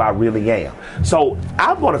denies who I really am? So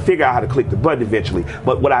I'm going to figure out how to click the button eventually.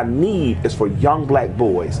 But what I need is for young black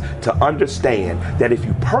boys to understand that if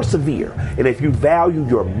you persevere and if you value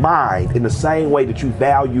your mind in the same way that you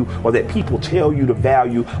value or that people tell you to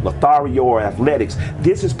value Lothario or athletics,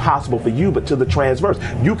 this is possible for you, but to the transverse.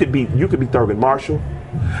 You could be Thurgood Marshall.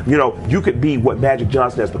 You could be what Magic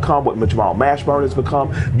Johnson has become, what Jamal Mashburn has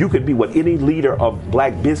become. You could be what any leader of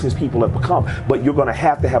black business people have become. But you're going to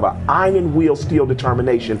have an iron will steel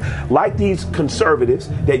determination. Like these conservatives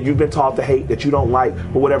that you've been taught to hate, that you don't like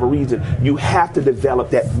for whatever reason, you have to develop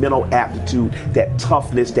that mental aptitude, that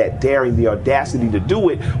toughness, that daring, the audacity to do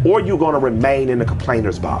it, or you're going to remain in the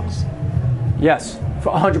complainer's box. Yes.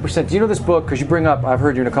 100%. Do you know this book? Because you bring up, I've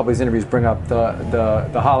heard you in a couple of these interviews bring up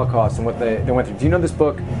the Holocaust and what they went through. Do you know this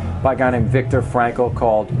book by a guy named Viktor Frankl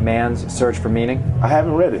called Man's Search for Meaning? I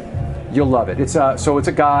haven't read it. You'll love it. It's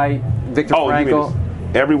a guy, Viktor Frankl.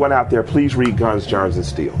 Everyone out there, please read Guns, Germs, and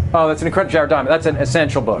Steel. Oh, that's an incredible, Jared Diamond. That's an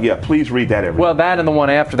essential book. Yeah, please read that, everyone. Well, that and the one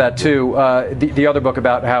after that, too. The other book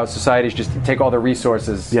about how societies just take all their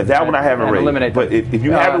resources. Yeah, that one I haven't read. Eliminate them. But if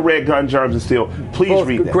you haven't read Guns, Germs, and Steel, please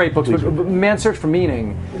read that. Great books. But Man's Search for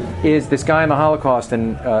Meaning is this guy in the Holocaust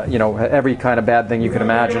and, every kind of bad thing you can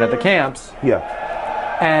imagine at the camps. Yeah.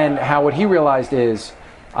 And how what he realized is,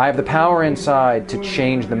 I have the power inside to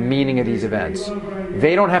change the meaning of these events.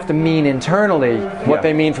 They don't have to mean internally what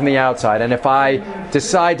they mean from the outside. And if I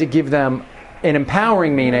decide to give them an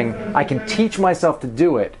empowering meaning, I can teach myself to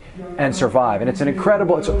do it and survive. And it's an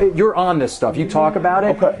incredible, you're on this stuff. You talk about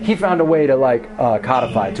it. Okay. He found a way to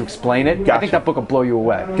codify it, to explain it. Gotcha. I think that book will blow you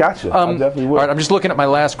away. Gotcha. I definitely will. All right, I'm just looking at my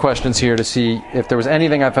last questions here to see if there was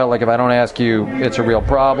anything I felt like if I don't ask you, it's a real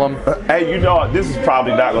problem. Hey, this is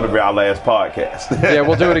probably not going to be our last podcast. Yeah,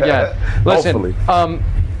 we'll do it again. Listen, hopefully.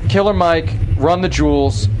 Killer Mike, Run the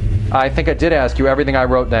Jewels. I think I did ask you everything I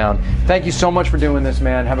wrote down. Thank you so much for doing this,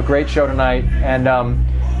 man. Have a great show tonight. And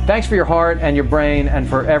thanks for your heart and your brain and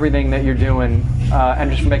for everything that you're doing and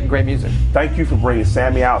just for making great music. Thank you for bringing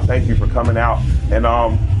Sammy out. Thank you for coming out. And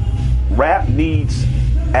rap needs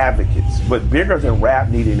advocates. But bigger than rap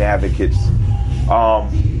needing advocates,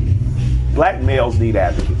 black males need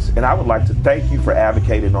advocates. And I would like to thank you for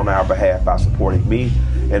advocating on our behalf by supporting me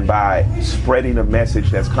and by spreading a message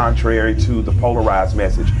that's contrary to the polarized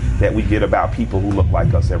message that we get about people who look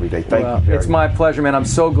like us every day. Thank you very much. It's my pleasure, man. I'm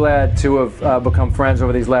so glad to have become friends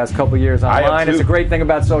over these last couple of years online. It's a great thing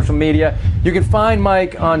about social media. You can find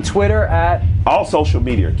Mike on Twitter at... all social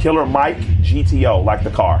media. Killer Mike GTO, like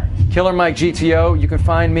the car. Killer Mike GTO. You can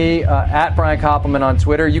find me at Brian Koppelman on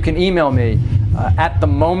Twitter. You can email me at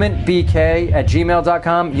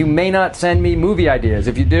themomentbk@gmail.com. You may not send me movie ideas.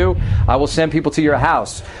 If you do, I will send people to your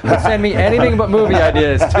house. But send me anything but movie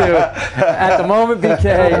ideas to at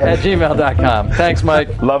themomentbk@gmail.com. Thanks,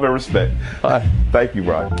 Mike. Love and respect. Bye. Thank you,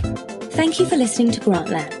 Brian. Thank you for listening to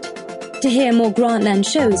Grantland. To hear more Grantland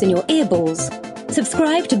shows in your earballs,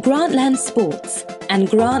 subscribe to Grantland Sports and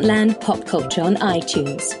Grantland Pop Culture on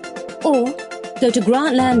iTunes. Or go to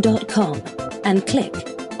grantland.com and click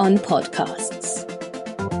on podcasts.